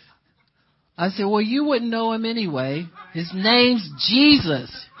know. I said, well, you wouldn't know Him anyway. His name's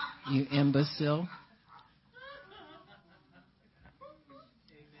Jesus, you imbecile.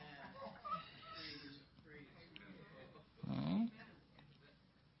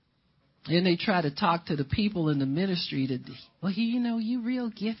 And they try to talk to the people in the ministry that, well, you know, you real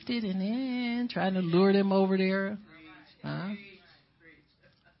gifted and then trying to lure them over there. Huh?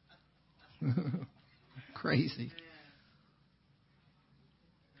 Crazy.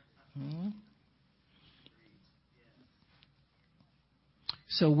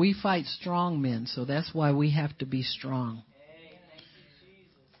 So we fight strong men, so that's why we have to be strong.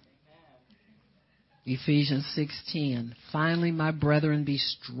 Ephesians 6:10. Finally, my brethren, be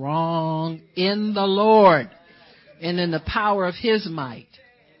strong in the Lord and in the power of His might.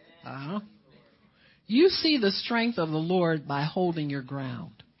 You see the strength of the Lord by holding your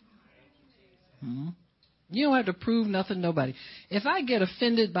ground. You don't have to prove nothing to nobody. If I get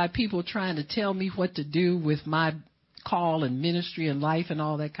offended by people trying to tell me what to do with my call and ministry and life and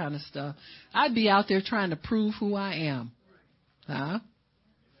all that kind of stuff, I'd be out there trying to prove who I am.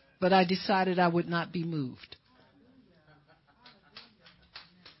 But I decided I would not be moved.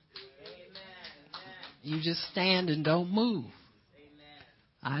 You just stand and don't move.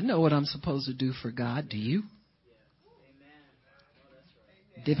 I know what I'm supposed to do for God. Do you?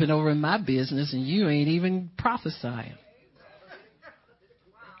 Dipping over in my business and you ain't even prophesying.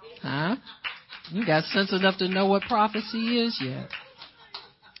 You got sense enough to know what prophecy is yet?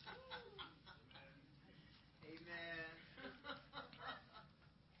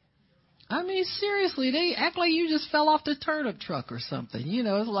 I mean, seriously, they act like you just fell off the turnip truck or something. You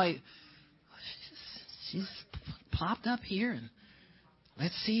know, it's like, she's plopped up here and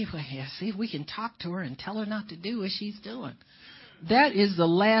let's see if we can talk to her and tell her not to do what she's doing. That's the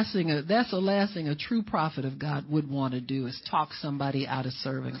last thing a true prophet of God would want to do, is talk somebody out of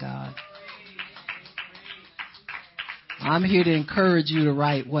serving God. I'm here to encourage you the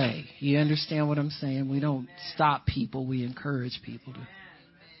right way. You understand what I'm saying? We don't stop people, we encourage people to.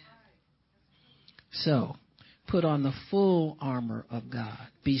 So, put on the full armor of God.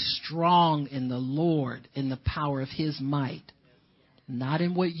 Be strong in the Lord, in the power of His might. Not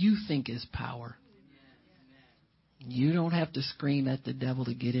in what you think is power. You don't have to scream at the devil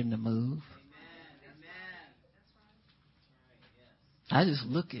to get him to move. I just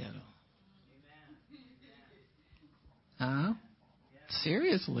look at him.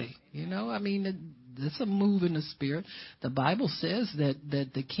 Seriously. You know, I mean, it's a move in the spirit. The Bible says that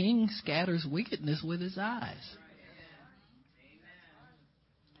the king scatters wickedness with his eyes.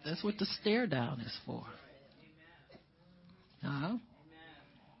 That's what the stare down is for.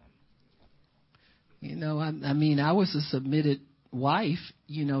 You know, I mean, I was a submitted wife,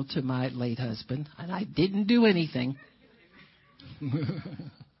 you know, to my late husband, and I didn't do anything.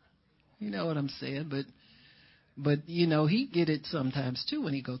 You know what I'm saying? But you know, he get it sometimes too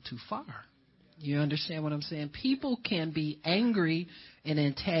when he go too far. You understand what I'm saying? People can be angry and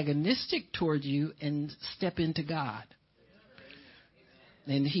antagonistic toward you and step into God.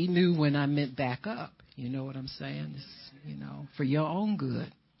 And he knew when I meant back up. You know what I'm saying? It's, you know, for your own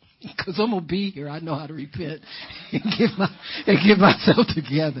good. Because I'm going to be here. I know how to repent and get myself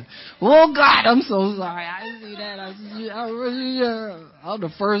together. Oh, God, I'm so sorry. I didn't see that. I'm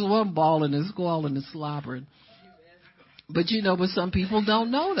the first one bawling and squalling and slobbering. But, you know, but some people don't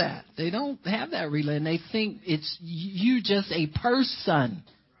know that. They don't have that relay. And they think it's you just a person.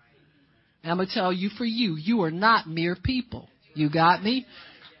 And I'm going to tell you, for you are not mere people. You got me?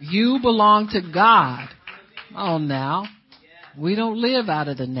 You belong to God. Oh, now. We don't live out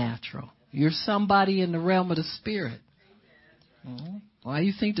of the natural. You're somebody in the realm of the spirit. Why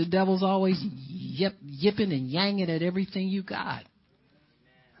you think the devil's always yipping and yanging at everything you got?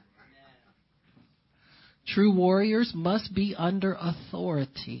 True warriors must be under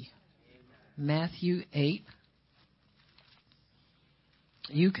authority. Matthew 8.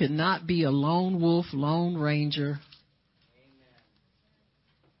 You cannot be a lone wolf, lone ranger.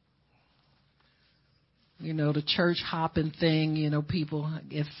 You know, the church hopping thing, you know, people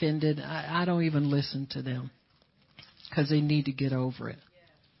get offended. I don't even listen to them because they need to get over it.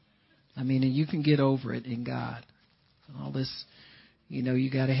 I mean, and you can get over it in God. All this, you know,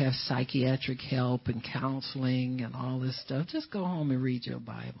 you got to have psychiatric help and counseling and all this stuff. Just go home and read your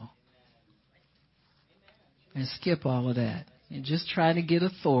Bible. And skip all of that. And just trying to get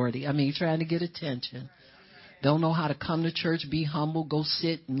authority. I mean, trying to get attention. Don't know how to come to church, be humble, go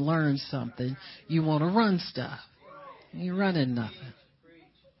sit and learn something. You want to run stuff. You ain't running nothing.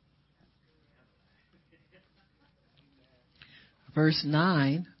 Verse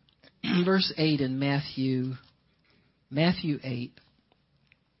 9, verse 8 in Matthew 8.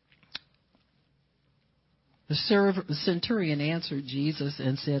 The centurion answered Jesus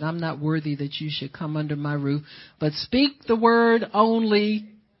and said, I'm not worthy that you should come under my roof, but speak the word only,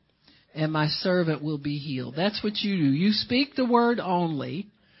 and my servant will be healed. That's what you do. You speak the word only,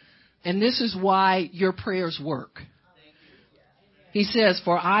 and this is why your prayers work. He says,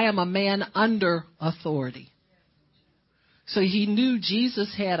 for I am a man under authority. So he knew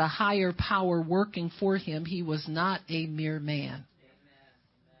Jesus had a higher power working for him. He was not a mere man.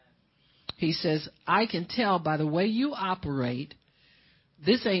 He says, I can tell by the way you operate,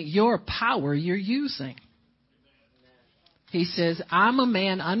 this ain't your power you're using. He says, I'm a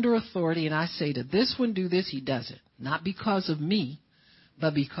man under authority, and I say to this one, do this, he does it. Not because of me,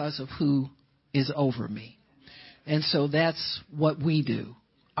 but because of who is over me. And so that's what we do.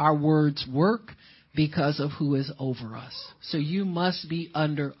 Our words work because of who is over us. So you must be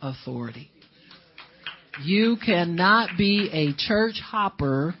under authority. You cannot be a church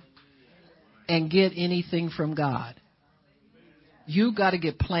hopper and get anything from God. You got to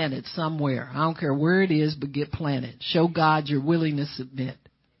get planted somewhere. I don't care where it is, but get planted. Show God you're willing to submit.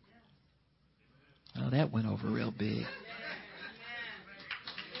 Oh, that went over real big.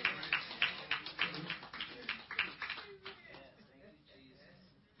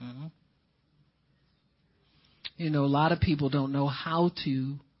 Mm-hmm. You know, a lot of people don't know how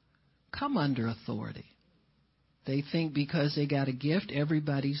to come under authority. They think because they got a gift,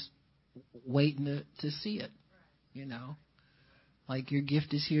 everybody's waiting to see it. You know, like your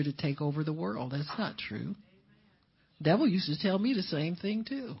gift is here to take over the world. That's not true. The devil used to tell me the same thing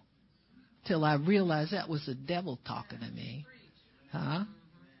too, till I realized that was the devil talking to me. Huh?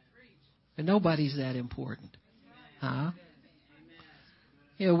 And nobody's that important. Huh?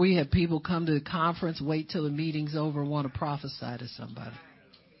 You know, we have people come to the conference, wait till the meeting's over, and want to prophesy to somebody.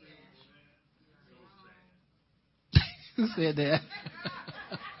 Who said that?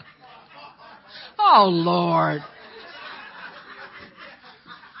 Oh, Lord.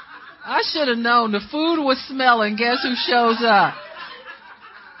 I should have known. The food was smelling. Guess who shows up?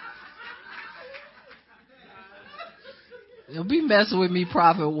 You'll be messing with me,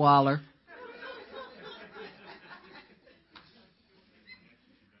 Prophet Waller.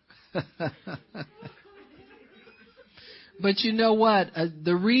 But you know what?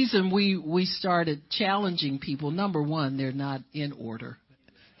 The reason we started challenging people, number one, they're not in order.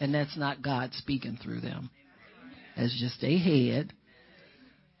 And that's not God speaking through them. That's just a head.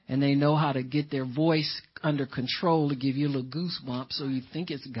 And they know how to get their voice under control to give you a little goosebump so you think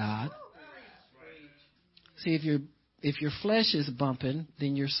it's God. See, if your flesh is bumping,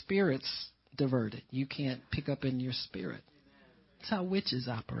 then your spirit's diverted. You can't pick up in your spirit. That's how witches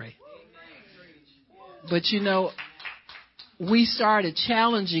operate. But you know, we started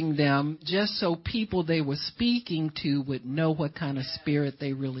challenging them just so people they were speaking to would know what kind of spirit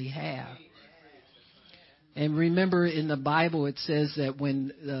they really have. And remember in the Bible it says that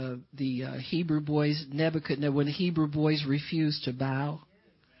when the Hebrew boys, Nebuchadnezzar, when the Hebrew boys refused to bow.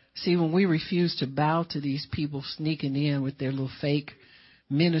 See, when we refuse to bow to these people sneaking in with their little fake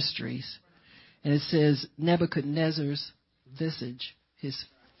ministries, and it says Nebuchadnezzar's visage, his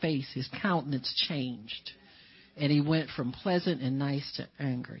face, his countenance changed. And he went from pleasant and nice to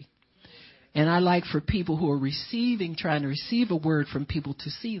angry. And I like for people who are trying to receive a word from people to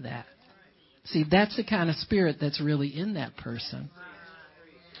see that. See, that's the kind of spirit that's really in that person.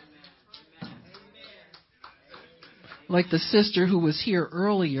 Like the sister who was here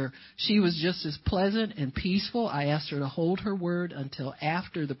earlier, she was just as pleasant and peaceful. I asked her to hold her word until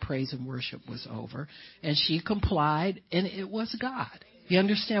after the praise and worship was over. And she complied, and it was God. You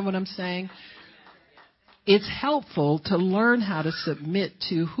understand what I'm saying? It's helpful to learn how to submit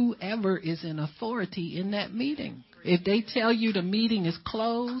to whoever is in authority in that meeting. If they tell you the meeting is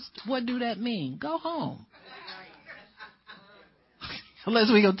closed, what do that mean? Go home. Unless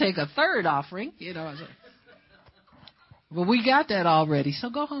we're going to take a third offering, you know. But we got that already, so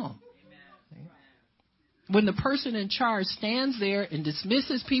go home. When the person in charge stands there and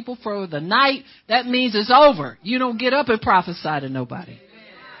dismisses people for the night, that means it's over. You don't get up and prophesy to nobody.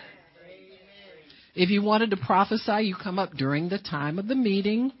 If you wanted to prophesy, you come up during the time of the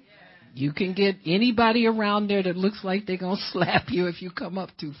meeting. You can get anybody around there that looks like they're going to slap you if you come up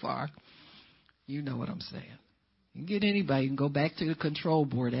too far. You know what I'm saying. You can get anybody. You can go back to the control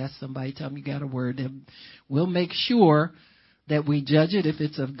board, ask somebody, tell them you got a word. And we'll make sure that we judge it. If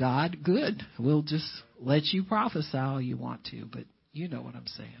it's of God, good. We'll just let you prophesy all you want to. But you know what I'm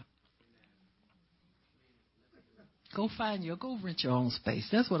saying. Go rent your own space.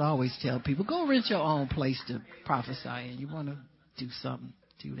 That's what I always tell people. Go rent your own place to prophesy in. You want to do something,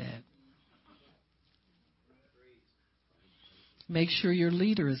 do that. Make sure your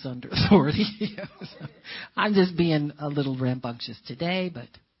leader is under authority. I'm just being a little rambunctious today, but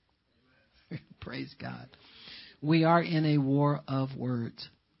praise God. We are in a war of words.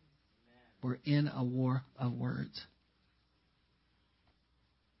 We're in a war of words.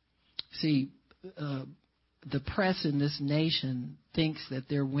 See, the press in this nation thinks that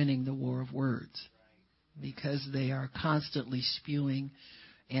they're winning the war of words because they are constantly spewing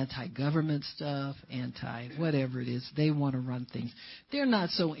anti-government stuff, anti-whatever it is. They want to run things. They're not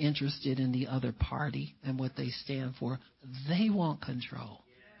so interested in the other party and what they stand for. They want control.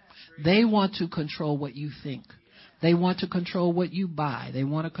 They want to control what you think. They want to control what you buy. They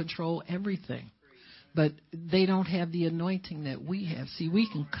want to control everything. But they don't have the anointing that we have. See, we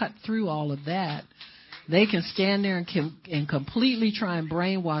can cut through all of that. They can stand there and completely try and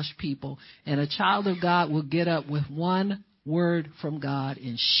brainwash people. And a child of God will get up with one word from God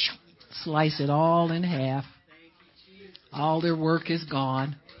and slice it all in half. All their work is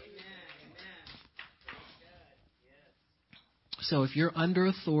gone. So if you're under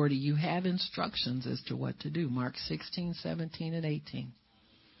authority, you have instructions as to what to do. Mark 16, 17, and 18.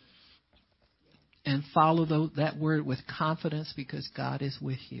 And follow that word with confidence because God is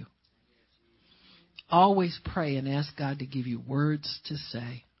with you. Always pray and ask God to give you words to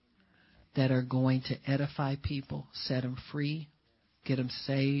say that are going to edify people, set them free, get them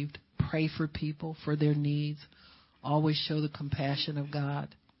saved. Pray for people, for their needs. Always show the compassion of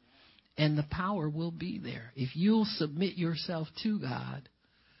God. And the power will be there. If you'll submit yourself to God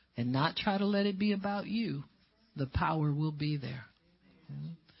and not try to let it be about you, the power will be there.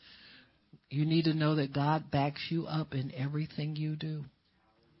 You need to know that God backs you up in everything you do.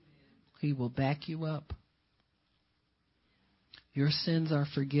 He will back you up. Your sins are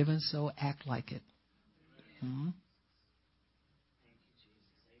forgiven, so act like it.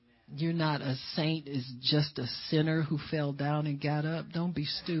 You're not a saint, is just a sinner who fell down and got up. Don't be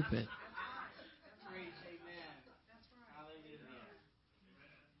stupid.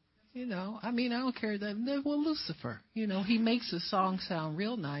 You know, I mean, I don't care that. Well, Lucifer, you know, he makes the song sound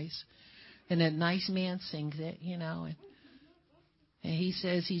real nice. And that nice man sings it, you know. And he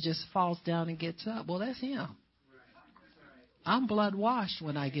says he just falls down and gets up. Well, that's him. I'm blood washed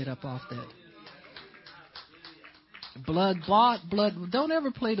when I get up off that. Blood bought, blood. Don't ever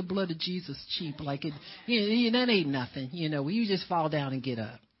play the blood of Jesus cheap like it. You know, that ain't nothing. You know, you just fall down and get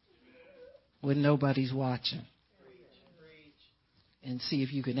up when nobody's watching, and see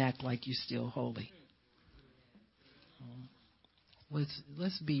if you can act like you're still holy.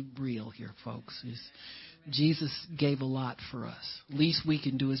 Let's be real here, folks. Jesus gave a lot for us. Least we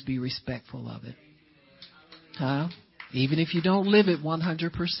can do is be respectful of it. Huh? Even if you don't live it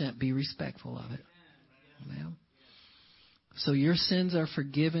 100%, be respectful of it. Amen. So your sins are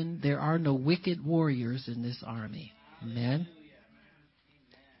forgiven. There are no wicked warriors in this army. Amen.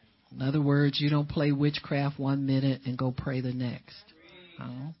 In other words, you don't play witchcraft 1 minute and go pray the next.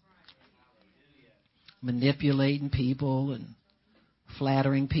 Manipulating people and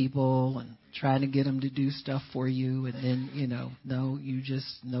flattering people and trying to get them to do stuff for you. And then, you know,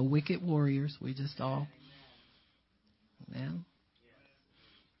 no wicked warriors. We just all, amen.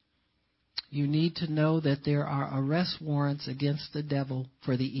 You need to know that there are arrest warrants against the devil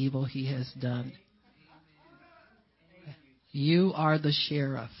for the evil he has done. You are the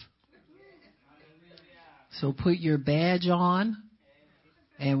sheriff. So put your badge on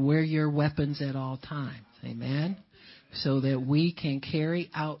and wear your weapons at all times. Amen. So that we can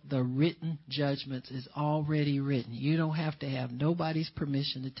carry out the written judgments is already written. You don't have to have nobody's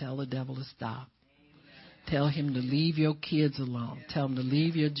permission to tell the devil to stop. Tell him to leave your kids alone. Tell him to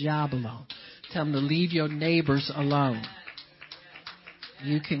leave your job alone. Tell him to leave your neighbors alone.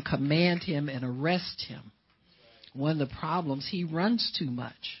 You can command him and arrest him. One of the problems, he runs too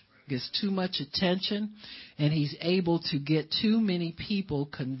much, gets too much attention, and he's able to get too many people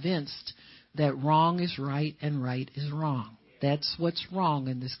convinced that wrong is right and right is wrong. That's what's wrong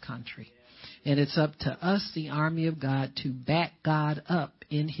in this country. And it's up to us, the army of God, to back God up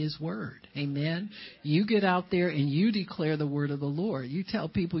in His Word. Amen. You get out there and you declare the word of the Lord. You tell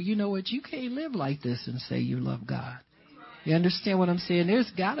people, you know what, you can't live like this and say you love God. You understand what I'm saying?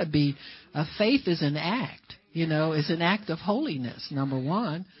 There's got to be, a faith is an act, you know, it's an act of holiness, number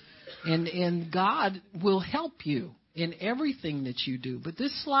one. And God will help you in everything that you do. But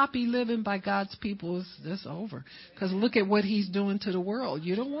this sloppy living by God's people that's over. Because look at what He's doing to the world.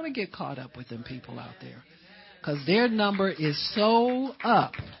 You don't want to get caught up with them people out there. Because their number is so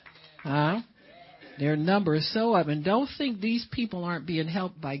up. Their number is so up. And don't think these people aren't being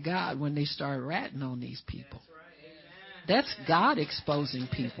helped by God when they start ratting on these people. That's God exposing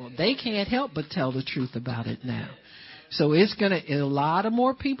people. They can't help but tell the truth about it now. So it's a lot of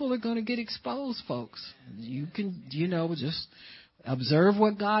more people are going to get exposed, folks. You can, just observe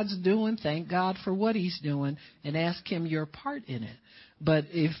what God's doing, thank God for what He's doing, and ask Him your part in it. But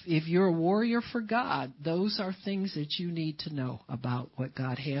if you're a warrior for God, those are things that you need to know about what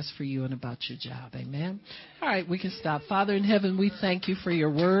God has for you and about your job. Amen? All right, we can stop. Father in heaven, we thank You for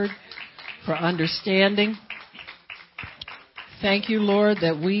Your word, for understanding. Thank You, Lord,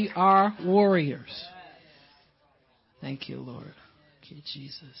 that we are warriors. Thank You, Lord. Thank You,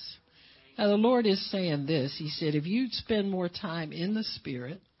 Jesus. Now, the Lord is saying this. He said, if you spend more time in the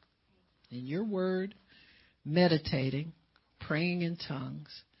Spirit, in Your word, meditating, praying in tongues,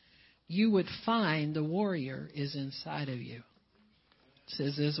 you would find the warrior is inside of you. It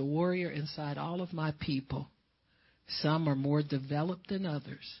says there's a warrior inside all of My people. Some are more developed than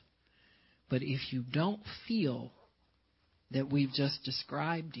others. But if you don't feel that we've just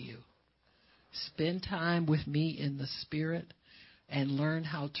described you, spend time with Me in the Spirit and learn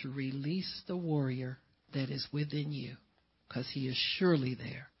how to release the warrior that is within you. because he is surely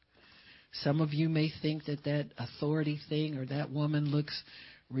there. Some of you may think that authority thing or that woman looks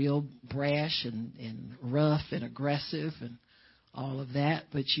real brash and rough and aggressive and all of that,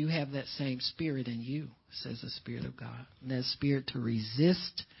 but you have that same spirit in you, says the Spirit of God. And that spirit to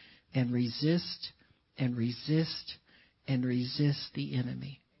resist and resist and resist and resist the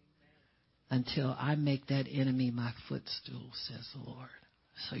enemy until I make that enemy my footstool, says the Lord.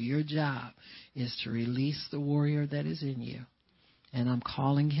 So your job is to release the warrior that is in you. And I'm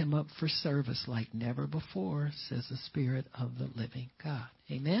calling him up for service like never before, says the Spirit of the living God.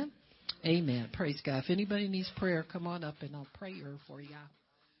 Amen? Amen. Praise God. If anybody needs prayer, come on up and I'll pray for you.